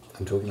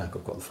I'm talking like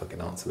I've got the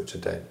fucking answer, which I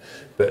don't.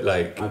 But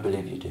I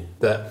believe you do.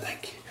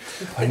 Thank you.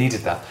 I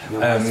needed that.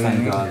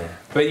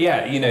 But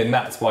yeah, and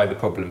that's why the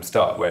problems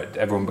start, where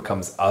everyone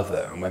becomes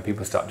other, and when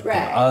people start to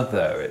become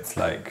other, it's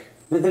like...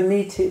 But the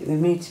Me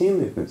Too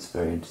movement's a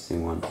very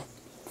interesting one.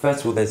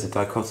 First of all, there's a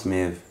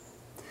dichotomy of,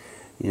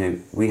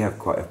 we have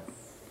quite a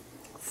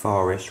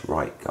far-ish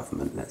right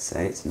government, let's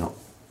say.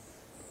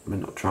 We're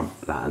not Trump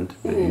land,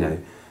 but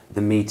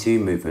the Me Too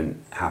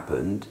movement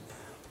happened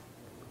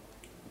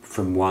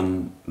from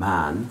one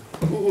man,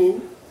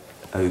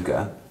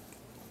 Ogre,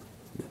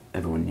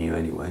 everyone knew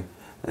anyway,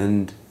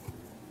 and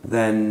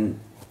then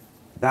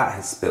that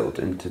has spilled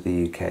into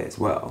the UK as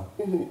well.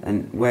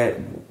 And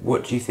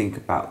what do you think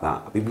about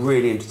that? I'd be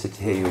really interested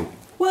to hear your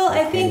opinions.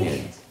 I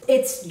think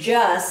it's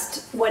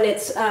just when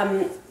it's,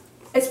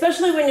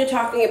 especially when you're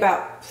talking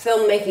about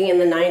filmmaking in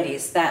the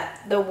 90s,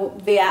 that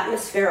the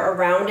atmosphere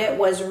around it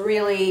was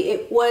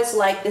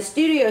like the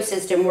studio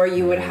system, where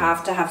you would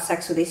have to have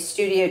sex with these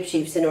studio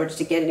chiefs in order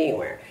to get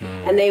anywhere.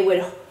 And they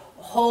would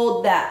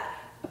hold that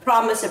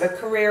promise of a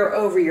career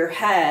over your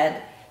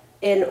head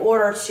in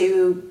order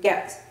to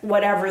get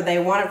whatever they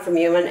wanted from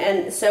you.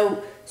 And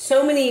so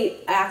many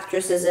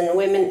actresses and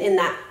women in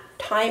that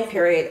time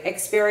period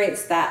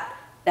experienced that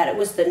it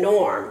was the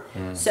norm.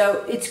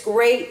 So it's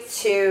great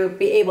to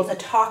be able to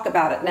talk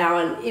about it now,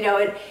 and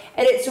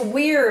and it's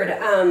weird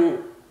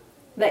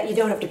that you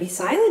don't have to be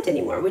silent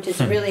anymore, which is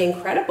really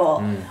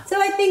incredible. So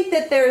I think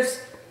that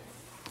there's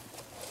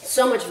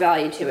so much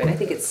value to it. I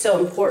think it's so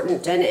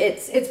important, and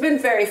it's been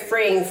very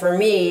freeing for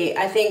me.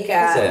 I think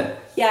I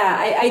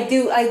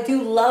do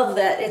love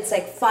that it's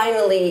like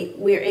finally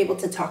we're able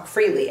to talk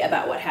freely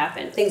about what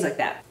happened, things like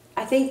that.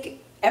 I think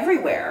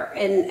everywhere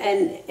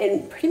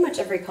and pretty much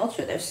every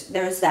culture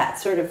there's that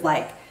sort of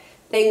like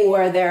thing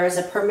where there's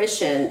a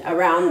permission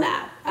around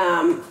that.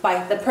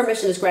 The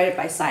permission is granted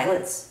by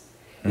silence.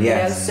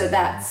 So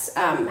that's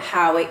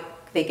how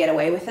they get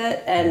away with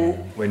it.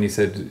 And when you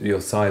said your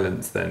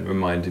silence, then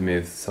reminded me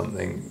of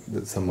something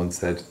that someone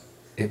said.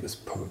 It was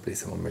probably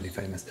someone really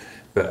famous,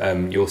 but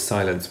your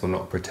silence will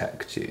not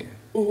protect you.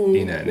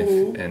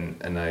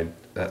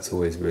 That's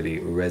always really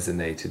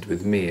resonated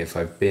with me. If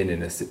I've been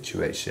in a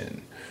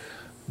situation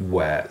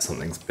where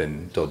something's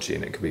been dodgy,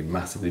 and it could be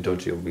massively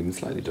dodgy or even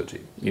slightly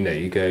dodgy,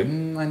 you go,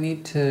 I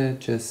need to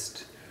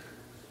just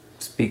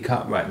speak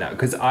up right now,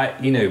 because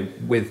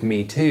with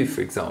Me Too,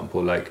 for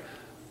example, like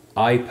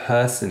I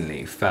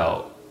personally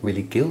felt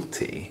really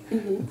guilty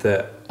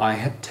that I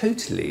had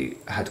totally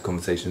had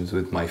conversations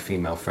with my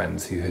female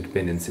friends who had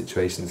been in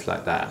situations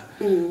like that,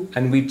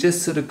 and we'd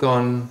just sort of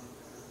gone,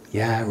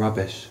 yeah,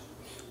 rubbish,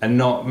 and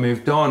not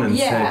moved on and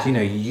said,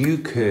 you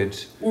could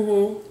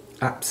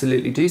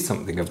absolutely do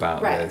something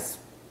about this.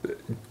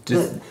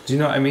 Do you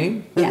know what I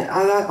mean? Yeah.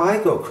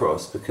 I got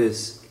cross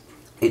because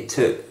it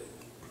took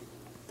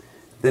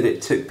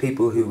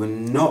people who were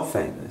not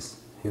famous,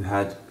 who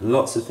had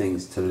lots of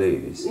things to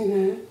lose,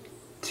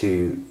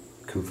 to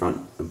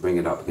confront and bring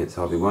it up against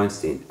Harvey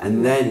Weinstein.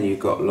 And then you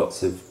got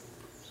lots of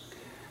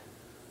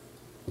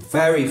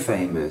very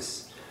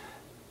famous,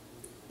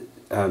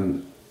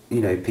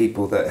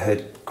 people that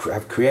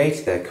have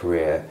created their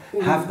career,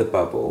 have the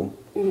bubble,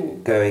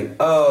 going,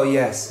 oh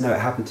yes, no, it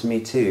happened to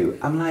me too.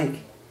 I'm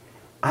like,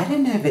 I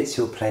don't know if it's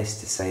your place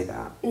to say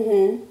that.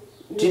 Do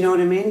you know what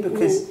I mean?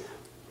 Because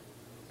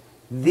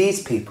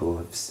these people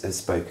have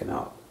spoken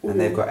up, and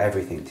they've got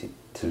everything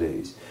to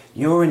lose.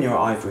 You're in your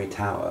ivory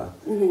tower.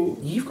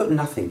 You've got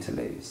nothing to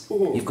lose.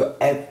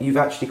 You've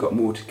actually got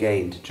more to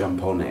gain to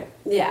jump on it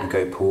and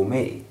go, poor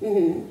me.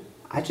 It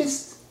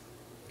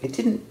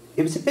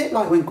was a bit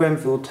like when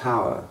Grenfell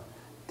Tower.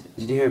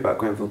 Did you hear about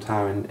Grenfell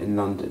Tower in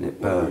London?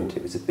 It burned.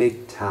 It was a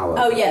big tower.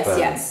 Oh yes.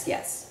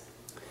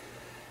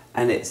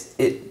 And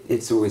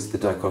it's always the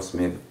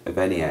dichotomy of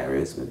any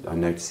areas. I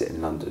notice it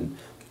in London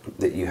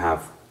that you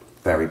have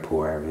very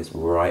poor areas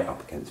right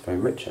up against very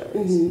rich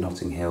areas.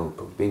 Notting Hill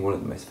being one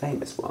of the most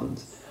famous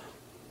ones.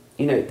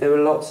 There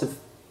were lots of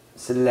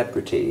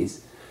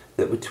celebrities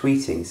that were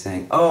tweeting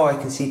saying, "Oh, I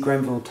can see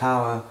Grenfell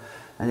Tower,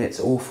 and it's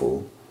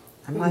awful."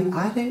 I'm like,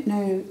 I don't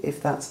know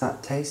if that's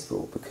that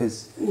tasteful,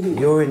 because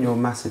you're in your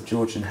massive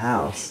Georgian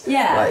house,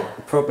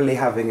 like probably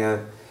having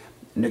a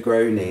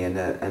Negroni and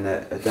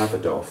a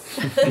Davidoff.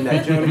 Do you know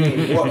what I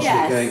mean? Watching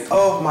it going,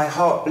 oh, my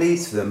heart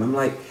bleeds for them. I'm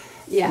like,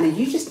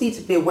 you just need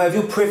to be aware of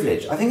your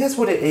privilege. I think that's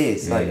what it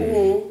is,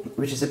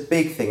 which is a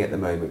big thing at the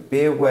moment.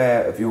 Be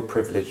aware of your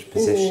privileged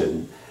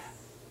position.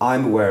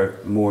 I'm aware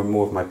of more and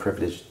more of my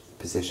privileged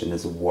position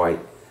as a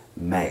white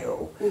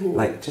male.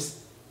 Like, just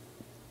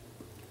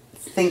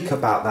think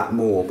about that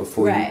more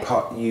before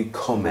you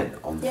comment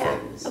on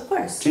things. Of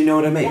course. Do you know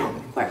what I mean? Yeah,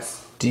 of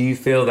course. Do you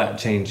feel that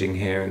changing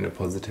here in a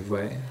positive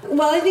way?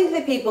 Well, I think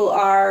that people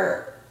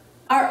are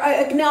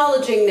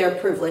acknowledging their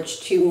privilege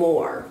too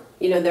more.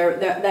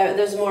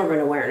 There's more of an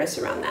awareness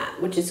around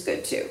that, which is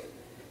good too.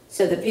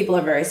 So that people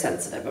are very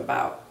sensitive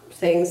about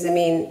things. I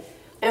mean,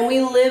 and we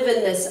live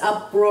in this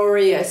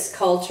uproarious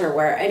culture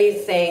where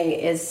anything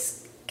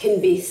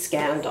can be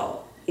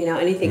scandal.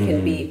 Anything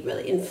can be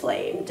really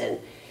inflamed, and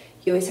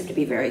you always have to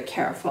be very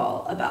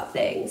careful about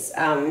things.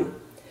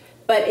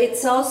 But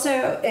it's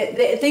also,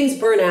 things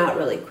burn out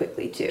really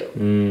quickly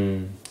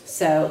too.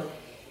 So,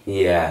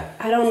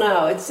 I don't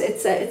know. It's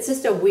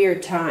just a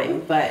weird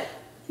time, but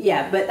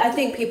I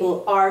think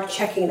people are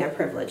checking their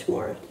privilege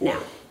more now.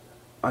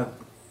 I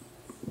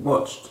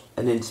watched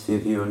an interview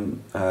of you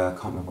on, I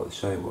can't remember what the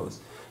show was,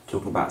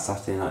 talking about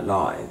Saturday Night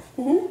Live,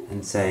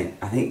 and saying,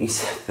 I think you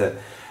said that,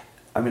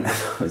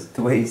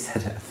 the way you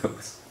said it I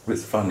thought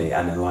was funny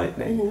and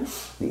enlightening. I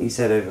think you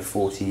said over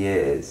 40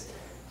 years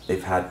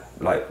they've had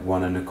like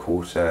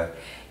 1.25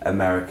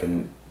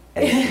 American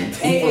Asian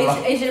people.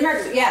 Asian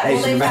Americans, yeah.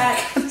 Asian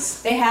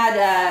They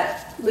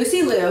had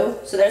Lucy Liu,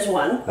 so there's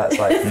one. That's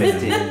like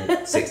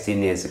 15,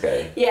 16 years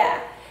ago. Yeah.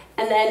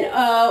 And then,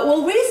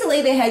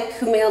 recently they had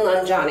Kumail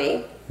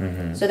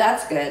Nanjiani, so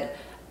that's good.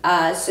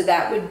 So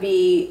that would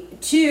be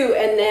 2,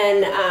 and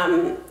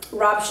then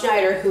Rob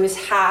Schneider, who is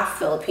half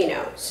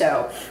Filipino,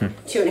 so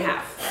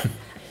 2.5.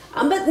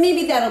 But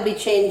maybe that'll be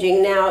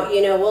changing now.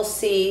 We'll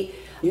see.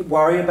 You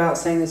worry about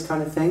saying this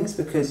kind of things,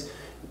 because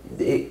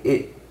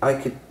I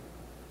could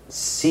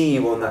see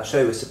you on that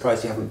show. I was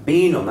surprised you haven't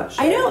been on that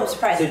show. I know, I'm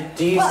surprised. So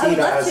do you see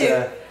that as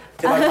a...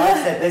 Like I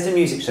said, there's a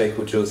music show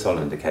called Jules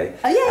Holland, okay?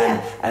 Oh,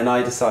 yeah. And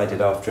I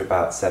decided after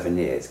about 7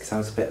 years, because I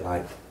was a bit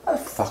like, oh,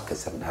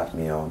 fuckers haven't had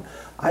me on.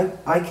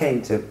 I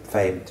came to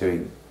fame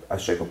doing a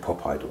show called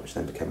Pop Idol, which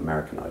then became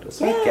American Idol.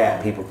 So I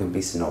get people can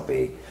be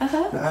snobby.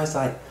 But I was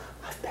like,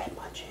 I've paid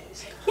my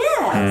dues.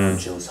 Yeah. I'm on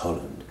Jules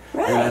Holland.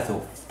 Right. And I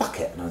thought, fuck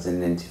it. And I was in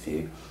an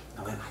interview.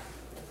 I went,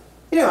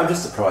 I'm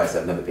just surprised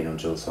I've never been on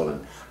Jules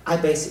Holland. I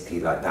basically,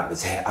 that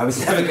was it. I was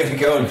never going to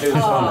go on Jules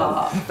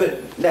Holland.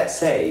 But let's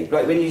say,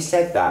 when you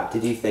said that,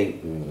 did you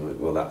think,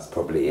 well, that's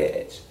probably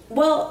it?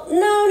 Well,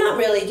 no, not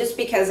really. Just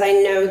because I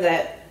know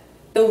that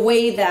the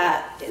way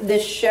that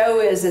this show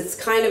is, it's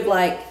kind of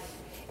like,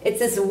 it's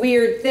this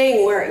weird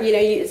thing where,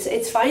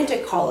 it's fine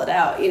to call it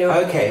out,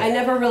 Okay. I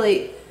never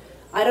really...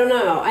 I don't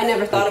know. I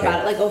never thought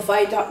about it. If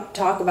I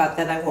talk about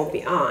that, I won't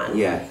be on.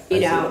 Yeah.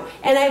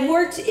 And I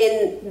worked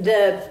in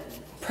the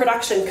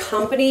production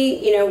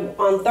company,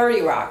 on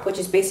 30 Rock, which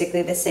is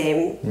basically the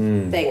same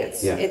thing.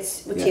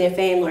 It's with Tina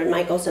Fey and Lorne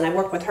Michaels, and I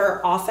work with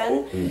her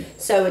often.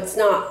 So it's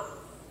not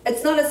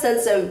a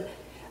sense of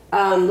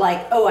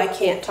I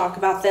can't talk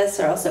about this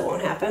or else it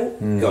won't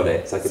happen. Got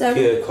it. It's like a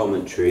pure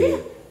commentary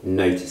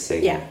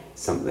noticing Yeah.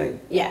 something.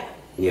 Yeah.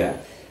 Yeah.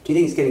 Do you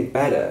think it's getting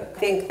better? I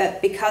think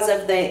that because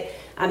of the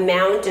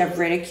amount of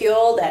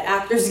ridicule that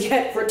actors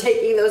get for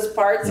taking those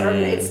parts,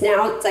 it's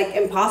like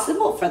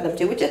impossible for them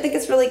to, which I think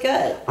is really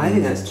good. I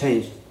think that's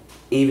changed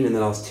even in the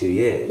last 2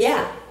 years.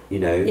 Yeah. You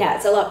know? Yeah,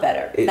 it's a lot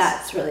better.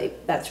 That's really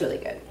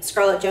good.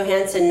 Scarlett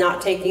Johansson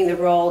not taking the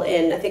role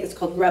in, I think it's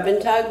called Rub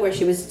and Tug, where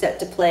she was set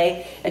to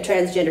play a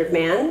transgendered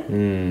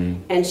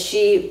man, and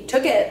she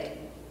took it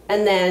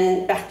and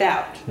then backed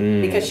out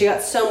because she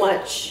got so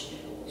much,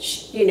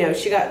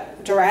 she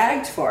got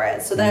dragged for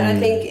it. So that I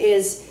think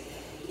is,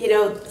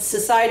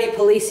 society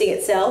policing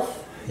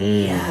itself.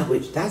 Yeah,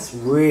 that's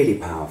really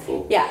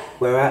powerful. Yeah.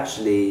 Where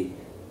actually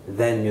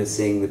then you're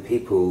seeing the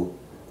people,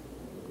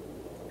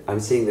 I'm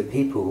seeing the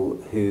people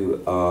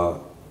who are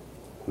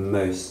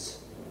most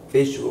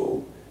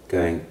visual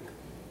going,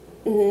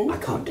 I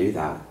can't do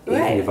that,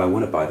 even if I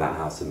want to buy that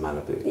house in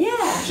Malibu.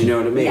 Yeah. Do you know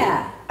what I mean?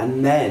 Yeah.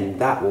 And then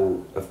that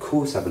will, of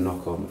course, have a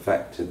knock-on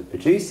effect to the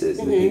producers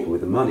and the people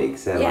with the money,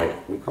 because they're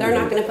like, they're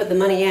not going to put the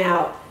money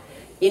out.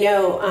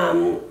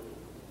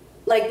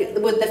 Like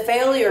with the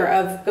failure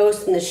of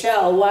Ghost in the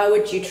Shell, why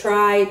would you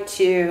try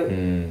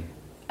to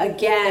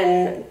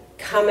again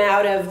come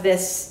out of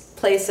this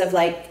place of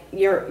like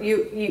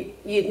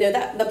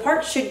that the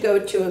part should go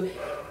to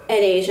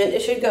an Asian,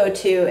 it should go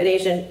to an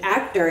Asian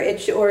actor,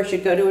 or it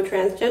should go to a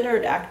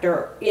transgendered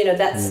actor.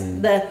 That's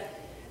the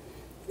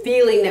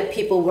feeling that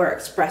people were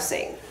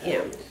expressing.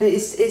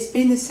 It's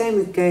been the same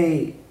with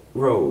gay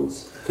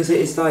roles, because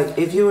it's like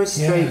if you're a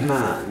straight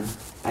man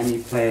and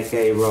you play a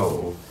gay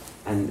role,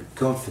 and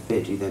God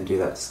forbid you then do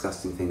that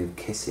disgusting thing of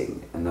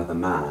kissing another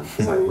man,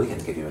 it's like, we're going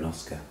to give you an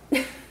Oscar.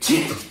 But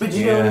do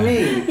you know what I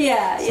mean?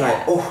 Yeah, it's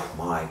like, oh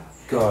my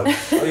God.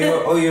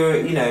 Or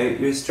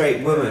you're a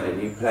straight woman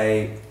and you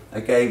play a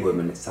gay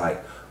woman, it's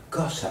like,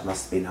 gosh, that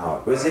must have been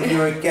hard. Whereas if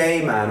you're a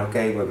gay man or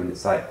gay woman,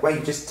 it's like, well,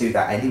 you just do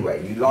that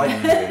anyway. You like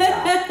doing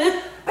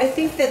that. I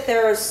think that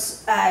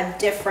there's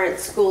different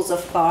schools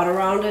of thought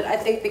around it. I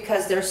think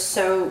because there's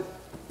so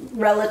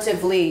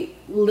relatively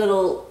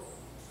little,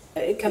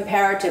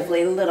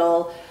 comparatively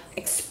little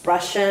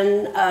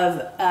expression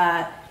of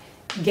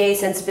gay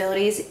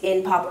sensibilities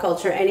in pop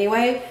culture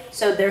anyway,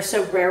 so they're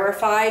so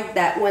rarefied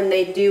that when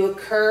they do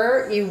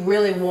occur, you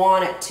really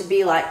want it to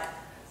be like,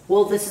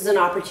 well, this is an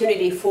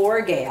opportunity for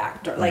a gay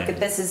actor. Like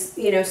this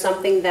is,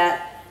 something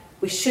that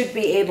we should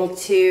be able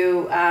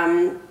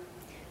to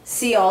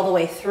see all the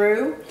way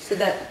through. So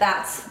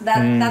that's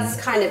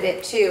kind of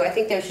it too. I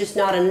think there's just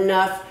not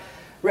enough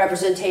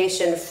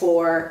representation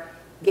for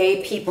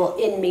gay people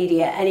in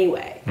media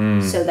anyway,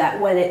 so that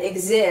when it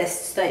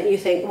exists, that you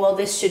think, well,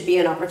 this should be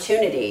an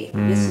opportunity.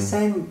 It's the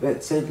same,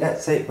 but so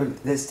let's say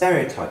there's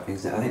stereotyping.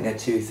 So I think there are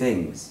two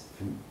things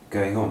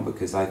going on,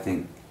 because I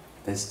think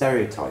there's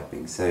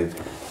stereotyping. So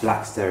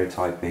black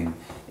stereotyping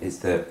is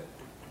that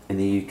in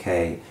the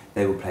UK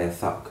they will play a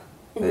thug.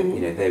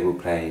 They will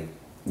play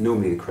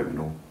normally the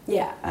criminal,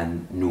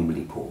 and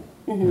normally poor.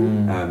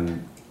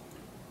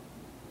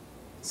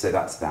 So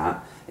that's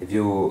that. If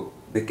you're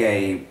the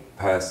gay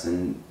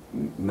person,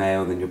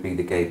 male, then you'll be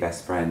the gay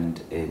best friend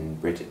in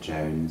Bridget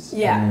Jones.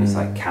 Yeah. It's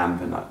like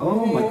camp and like,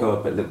 oh my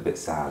God, but a little bit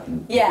sad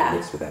and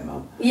lives with their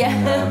mum.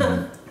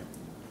 Yeah.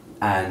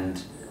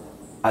 And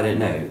I don't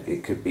know,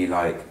 it could be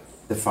like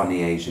the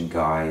funny Asian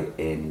guy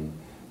in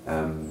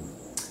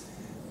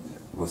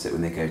what's it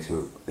when they go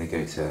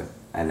to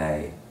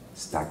LA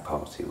stag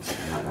party or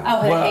something like that.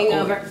 Oh,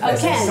 Hangover.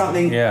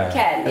 Ken.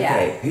 Ken,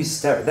 Okay,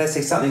 let's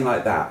say something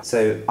like that.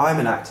 So I'm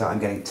an actor, I'm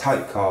getting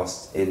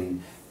typecast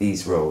in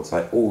these roles,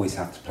 I always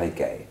have to play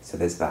gay, so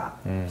there's that.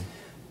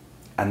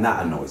 And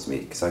that annoys me,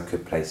 because I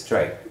could play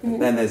straight.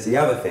 Then there's the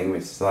other thing,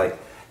 which is like,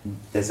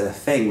 there's a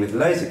thing with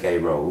loads of gay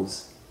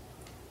roles,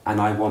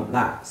 and I want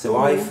that. So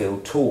I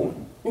feel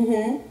torn,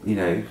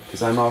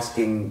 because I'm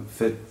asking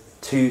for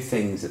two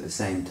things at the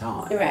same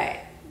time.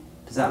 Right.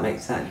 Does that make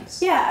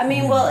sense? Yeah, I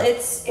mean, well,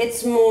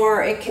 it's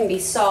more, it can be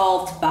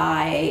solved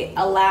by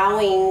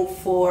allowing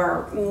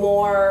for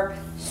more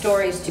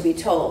stories to be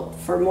told,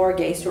 for more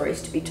gay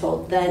stories to be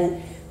told.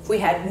 Then if we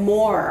had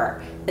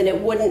more, then it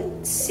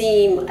wouldn't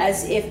seem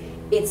as if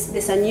it's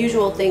this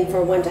unusual thing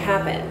for one to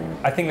happen.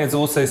 I think there's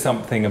also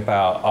something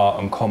about art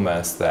and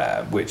commerce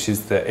there, which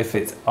is that if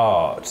it's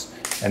art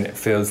and it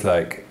feels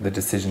like the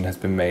decision has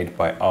been made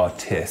by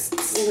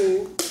artists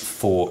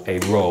for a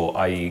role,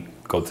 i.e.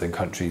 Gods and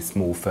Country,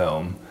 small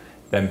film,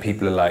 then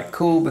people are like,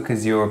 cool,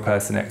 because you're a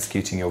person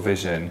executing your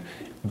vision.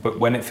 But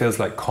when it feels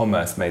like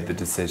commerce made the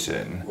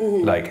decision,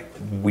 like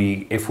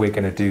if we're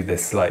going to do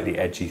this slightly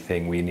edgy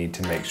thing, we need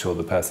to make sure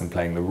the person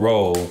playing the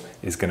role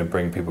is going to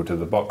bring people to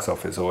the box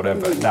office or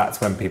whatever.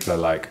 That's when people are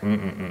like,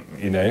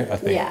 I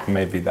think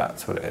maybe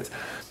that's what it is.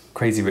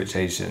 Crazy Rich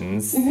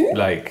Asians,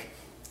 like...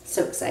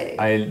 So exciting.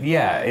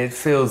 It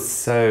feels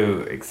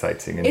so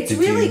exciting. And it's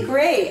really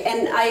great.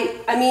 And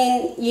I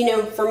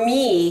mean, for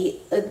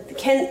me,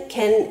 Ken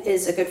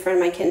is a good friend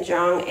of mine, Ken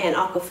Jeong, and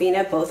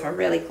Awkwafina, both are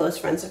really close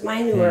friends of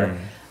mine who are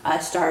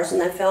stars in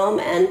that film.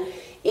 And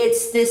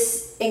it's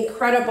this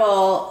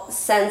incredible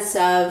sense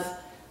of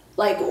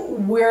like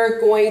we're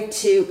going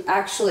to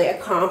actually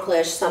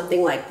accomplish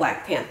something like Black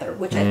Panther,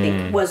 which I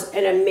think was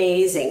an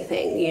amazing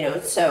thing, you know.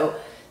 So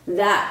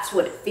that's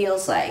what it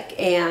feels like.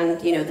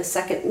 And you know, the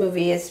second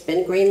movie has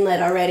been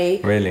greenlit already.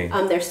 Really?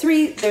 There's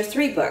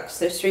three books,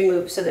 there's 3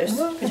 movies, so there's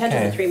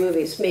potential for 3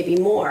 movies, maybe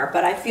more.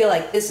 But I feel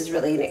like this is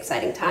really an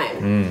exciting time,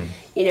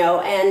 you know.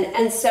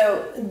 And so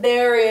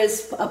there is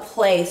a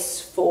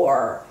place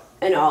for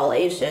an all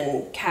Asian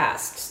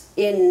cast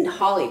in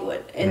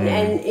Hollywood and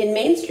in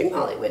mainstream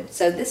Hollywood.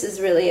 So this is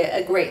really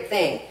a great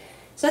thing.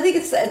 So I think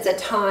it's a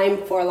time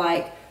for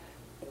like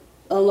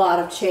a lot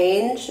of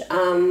change,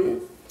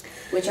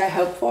 which I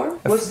hope for.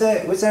 Was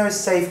there a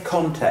safe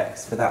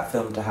context for that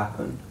film to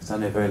happen? Because I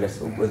know very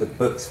little. Were the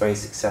books very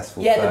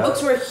successful? Yeah, the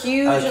books were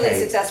hugely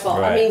successful.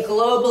 Right. I mean,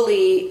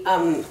 globally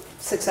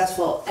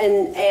successful,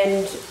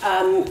 and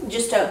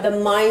just the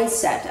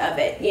mindset of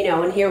it, you know.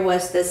 And here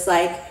was this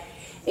like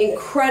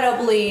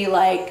incredibly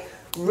like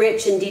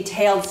rich and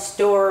detailed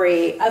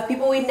story of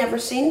people we'd never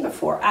seen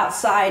before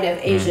outside of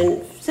Asian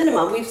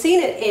cinema. We've seen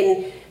it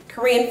in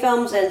Korean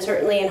films and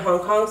certainly in Hong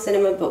Kong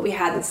cinema, but we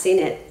hadn't seen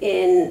it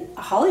in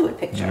a Hollywood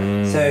picture.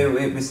 So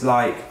it was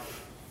like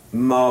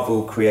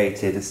Marvel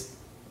created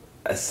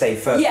a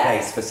safer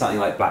place for something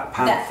like Black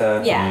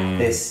Panther.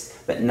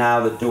 But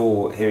now the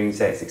door, hearing you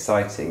say it's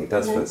exciting, it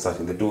does feel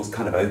exciting, the door's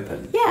kind of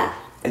open. Yeah.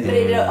 But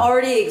it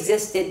already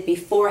existed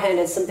beforehand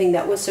as something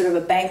that was sort of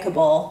a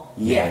bankable.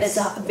 Yes.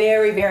 It's a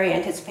very, very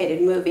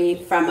anticipated movie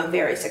from a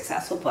very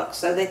successful book.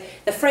 So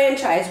the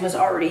franchise was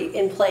already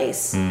in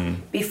place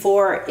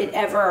before it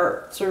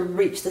ever sort of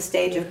reached the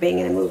stage of being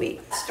in a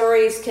movie.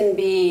 Stories can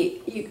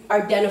be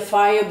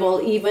identifiable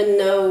even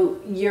though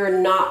you're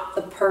not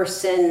the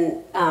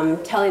person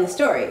telling the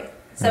story.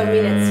 So I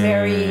mean, it's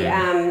very...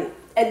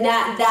 and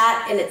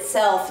that in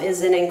itself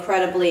is an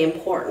incredibly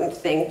important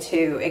thing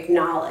to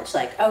acknowledge.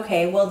 Like,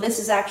 okay, well, this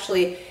is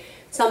actually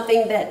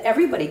something that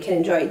everybody can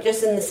enjoy,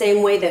 just in the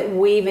same way that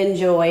we've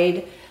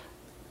enjoyed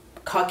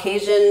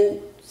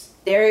Caucasian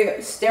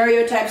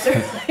stereotypes or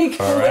like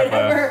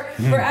whatever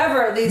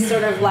forever. These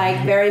sort of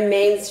like very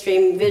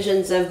mainstream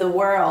visions of the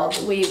world.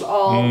 We've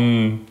all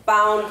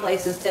found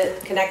places to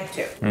connect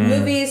to.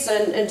 Movies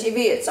and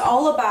TV, it's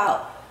all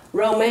about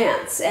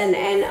romance and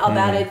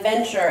about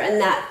adventure, and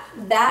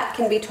that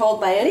can be told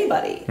by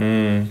anybody.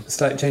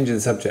 Slight change in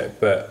the subject,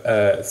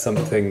 but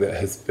something that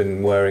has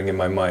been whirring in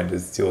my mind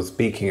as you're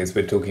speaking, as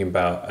we're talking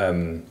about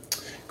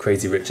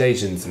Crazy Rich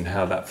Asians and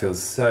how that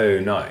feels so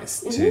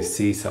nice to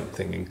see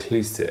something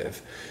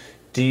inclusive.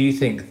 Do you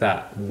think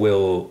that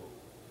will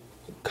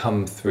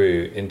come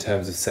through in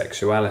terms of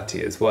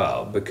sexuality as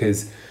well?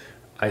 Because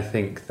I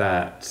think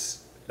that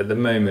at the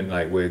moment,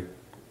 like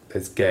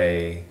there's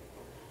gay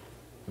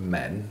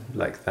men,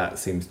 like that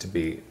seems to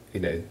be, you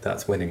know,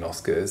 that's winning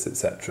Oscars,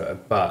 etc.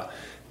 But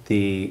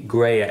the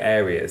grey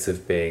areas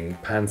of being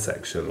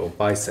pansexual or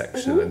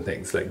bisexual and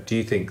things, like, do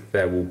you think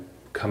there will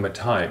come a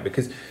time?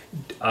 Because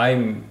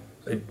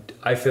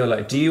I feel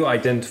like, do you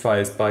identify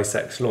as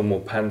bisexual or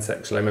more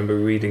pansexual? I remember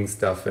reading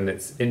stuff, and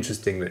it's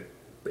interesting that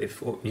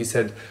if you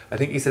said, I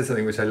think you said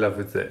something which I love,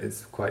 is that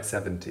it's quite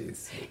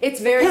 70s.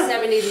 It's very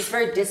 70s. It's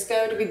very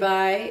disco to be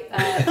bi.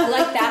 I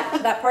like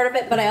that part of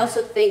it, but I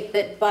also think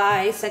that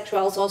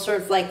bisexual is all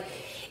sort of like,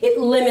 it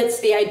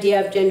limits the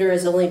idea of gender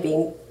as only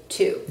being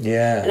 2.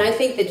 Yeah. And I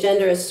think that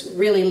gender is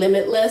really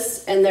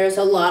limitless, and there's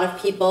a lot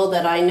of people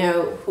that I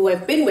know who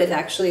I've been with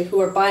actually who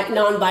are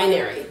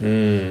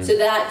non-binary. So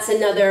that's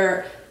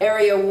another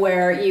area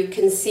where you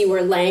can see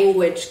where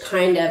language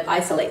kind of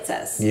isolates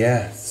us.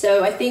 Yes.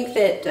 So I think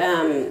that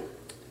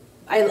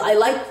I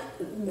like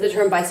the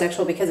term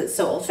bisexual because it's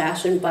so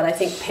old-fashioned, but I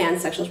think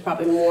pansexual is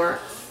probably more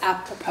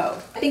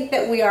apropos. I think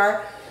that we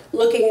are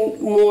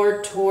looking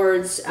more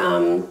towards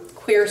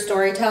queer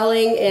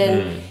storytelling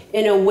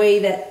in a way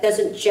that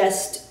doesn't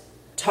just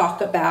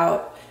talk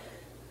about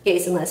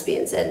gays and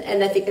lesbians,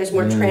 and I think there's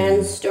more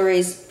trans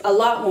stories, a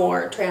lot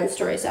more trans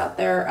stories out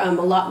there, a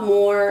lot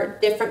more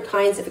different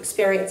kinds of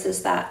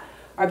experiences that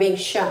are being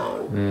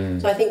shown.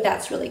 So I think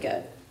that's really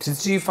good.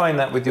 Did you find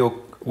that with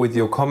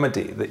your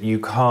comedy, that you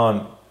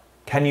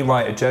can you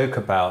write a joke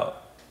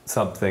about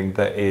something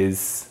that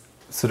is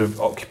sort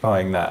of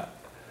occupying that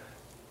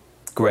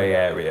grey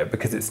area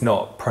because it's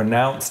not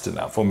pronounced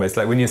enough? Almost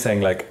like when you're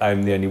saying like,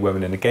 I'm the only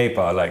woman in a gay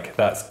bar, like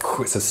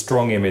it's a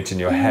strong image in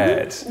your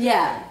head.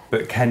 Yeah.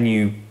 But can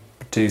you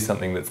do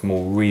something that's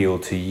more real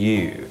to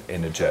you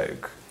in a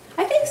joke?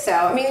 I think so.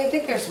 I mean, I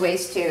think there's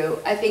ways to.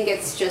 I think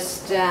it's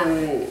just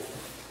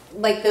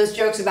like those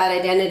jokes about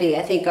identity,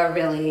 I think are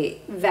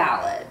really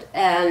valid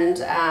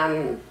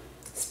and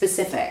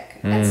specific.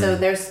 And so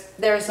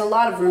there's a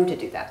lot of room to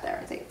do that there,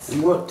 I think.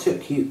 And what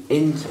took you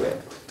into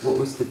it? What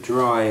was the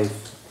drive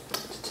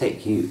to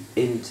take you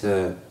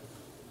into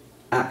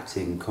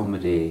acting,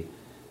 comedy?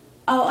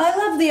 Oh, I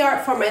love the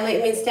art form. I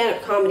mean,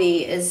 stand-up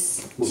comedy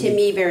is, to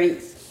me, very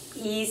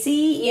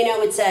easy. You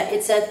know, it's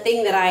a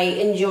thing that I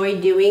enjoy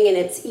doing, and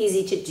it's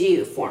easy to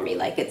do for me.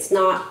 Like, it's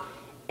not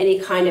any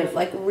kind of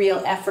like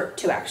real effort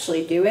to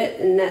actually do it,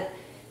 and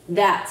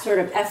that sort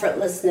of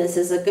effortlessness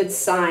is a good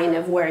sign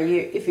of where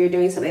if you're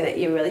doing something that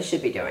you really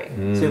should be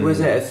doing. So was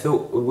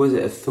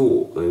it a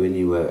thought when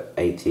you were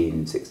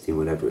 18, 16,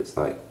 whatever, it's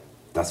like,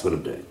 that's what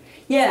I'm doing?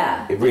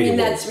 Yeah,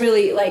 that's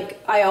really,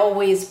 like, I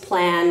always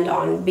planned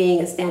on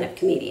being a stand-up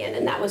comedian,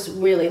 and that was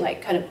really,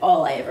 like, kind of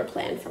all I ever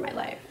planned for my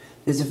life.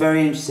 There's a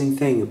very interesting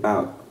thing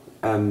about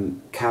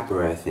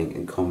cabaret, I think,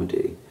 and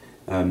comedy,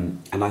 and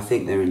I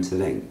think they're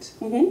interlinked.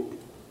 Mm-hmm.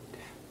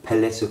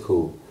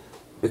 Political,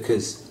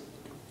 because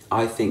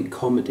I think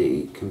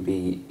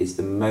comedy is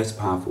the most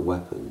powerful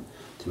weapon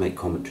to make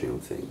commentary on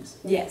things.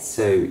 Yes.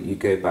 So you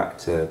go back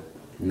to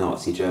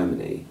Nazi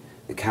Germany,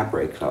 the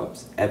cabaret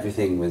clubs,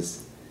 everything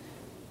was,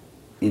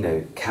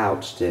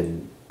 couched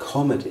in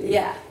comedy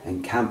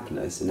and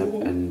campness,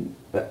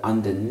 but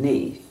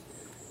underneath,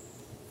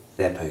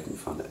 they're poking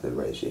fun at the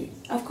regime.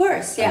 Of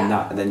course,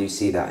 yeah. And then you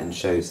see that in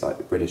shows like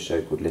the British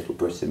show called Little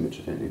Britain,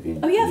 which I don't know if you.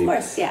 Oh yeah, of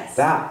course, yes.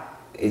 That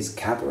is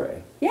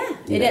cabaret. Yeah,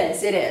 it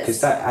is.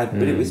 Because but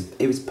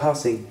it was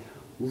passing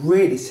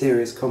really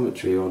serious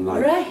commentary on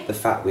the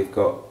fact we've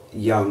got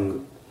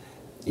young,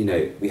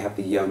 we have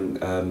the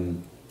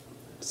young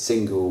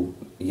single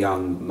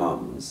young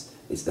mums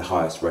is the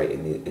highest rate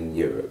in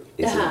Europe.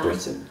 It's in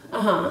Britain.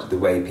 The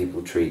way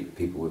people treat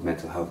people with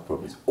mental health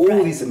problems.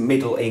 All these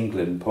Middle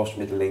England, posh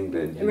Middle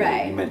England. You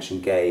mention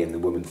gay and the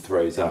woman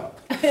throws up.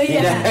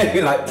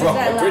 Like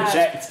proper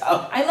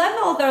projectile. I love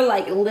all their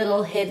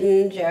little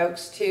hidden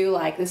jokes too,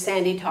 like the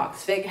Sandy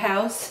Talks Fig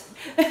House,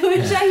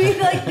 which I mean,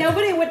 like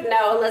nobody would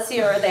know unless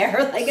you were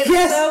there. Like it's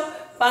so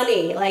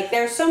funny. Like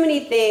there's so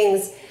many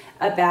things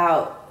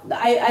about.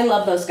 I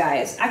love those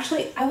guys.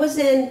 Actually, I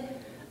went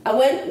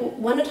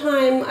one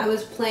time. I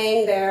was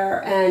playing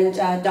there, and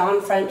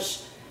Don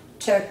French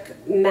took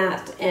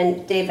Matt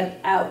and David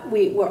out.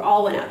 We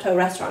all went out to a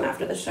restaurant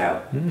after the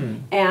show,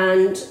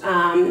 and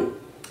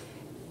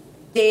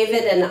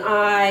David and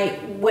I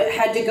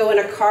had to go in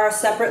a car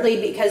separately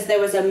because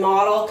there was a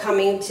model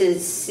coming to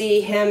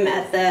see him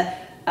at the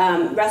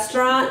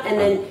restaurant, and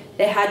then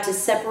they had to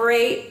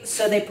separate,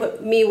 so they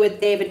put me with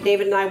David.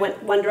 David and I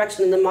went one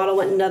direction, and the model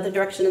went another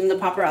direction, and the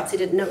paparazzi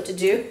didn't know what to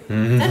do.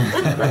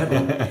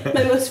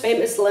 My most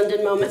famous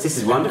London moment. This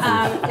is wonderful.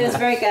 It was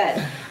very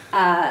good.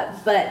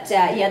 But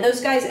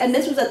those guys, and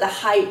this was at the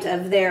height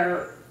of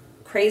their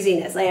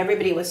craziness. Like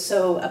everybody was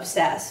so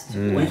obsessed.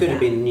 You could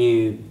have been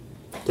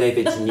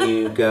David's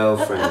new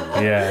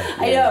girlfriend. Yeah.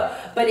 I know,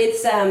 but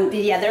it's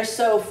they're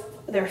so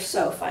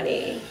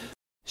funny.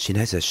 She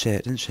knows her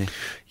shit, doesn't she?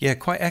 Yeah,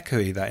 quite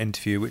echoey, that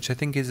interview, which I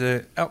think is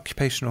an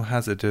occupational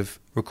hazard of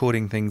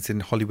recording things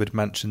in Hollywood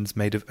mansions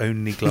made of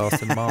only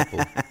glass and marble.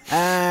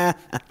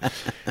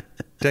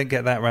 Don't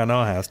get that around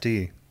our house, do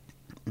you?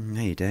 No,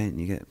 you don't.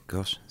 You get,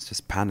 it's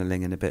just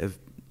panelling and a bit of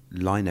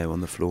lino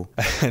on the floor.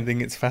 I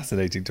think it's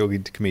fascinating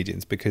talking to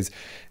comedians because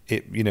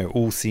it,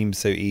 all seems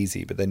so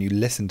easy, but then you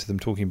listen to them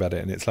talking about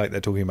it and it's like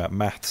they're talking about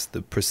maths,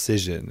 the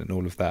precision and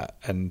all of that.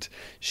 And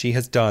she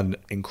has done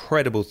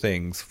incredible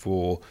things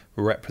for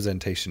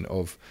representation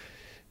of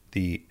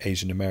the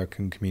Asian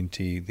American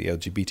community, the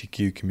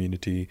LGBTQ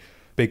community.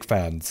 Big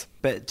fans.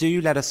 But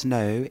do let us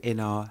know in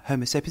our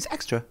Homo Sapiens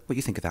Extra what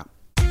you think of that.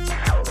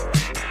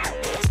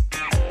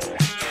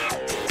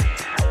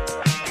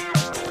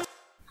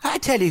 I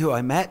tell you who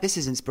I met. This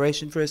is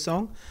inspiration for a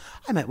song.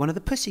 I met one of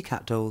the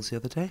Pussycat Dolls the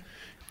other day.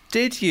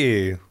 Did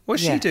you?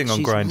 What's she doing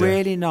on Grindr? She's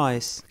really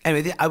nice.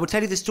 Anyway, I will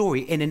tell you the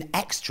story in an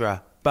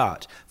extra,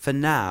 but for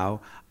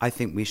now, I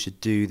think we should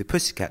do the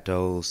Pussycat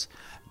Dolls,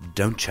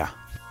 Don't Ya?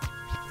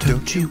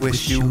 Don't you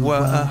wish you were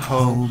a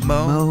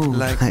homo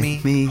like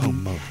me?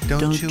 Homo.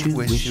 Don't you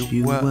wish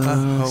you were a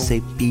homo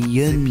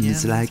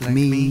sapiens like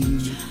me?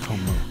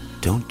 Homo.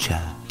 Don't ya?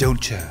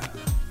 Don't ya?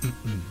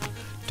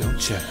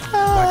 Don't ya?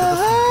 Waggle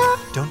the finger.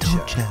 Don't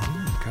ya?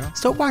 Girl.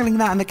 Stop waggling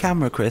that in the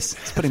camera, Chris.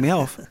 It's putting me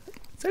off.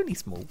 It's only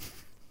small.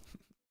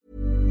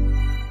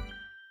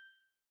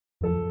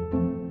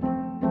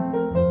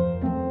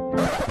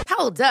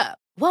 Hold up.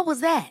 What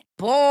was that?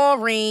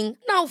 Boring.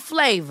 No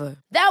flavor.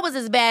 That was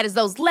as bad as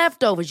those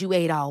leftovers you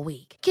ate all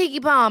week. Keke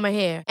Palmer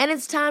here. And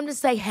it's time to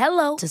say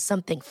hello to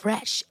something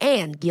fresh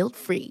and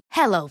guilt-free.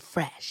 Hello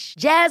Fresh.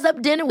 Jazz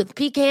up dinner with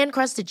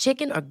pecan-crusted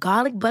chicken or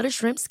garlic butter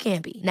shrimp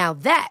scampi. Now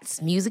that's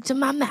music to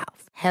my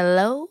mouth.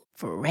 Hello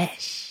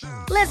Fresh.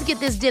 Let's get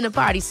this dinner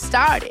party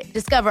started.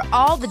 Discover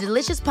all the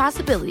delicious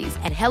possibilities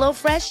at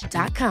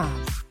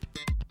HelloFresh.com.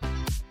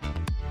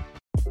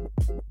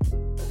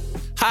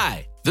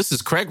 Hi, this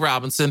is Craig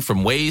Robinson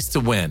from Ways to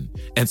Win,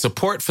 and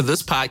support for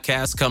this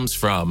podcast comes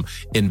from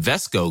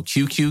Invesco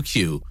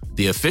QQQ,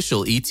 the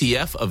official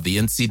ETF of the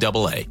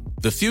NCAA.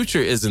 The future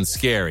isn't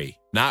scary.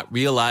 Not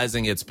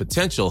realizing its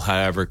potential,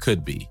 however,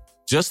 could be.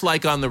 Just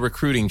like on the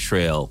recruiting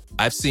trail,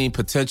 I've seen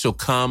potential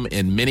come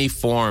in many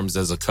forms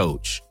as a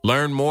coach.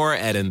 Learn more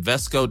at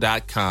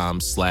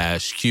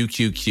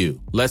Invesco.com/QQQ.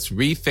 Let's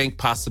rethink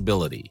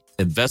possibility.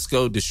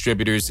 Invesco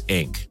Distributors,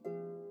 Inc.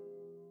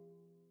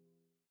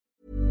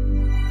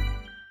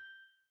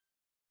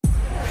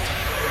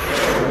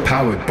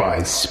 Powered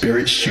by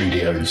Spirit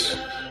Studios.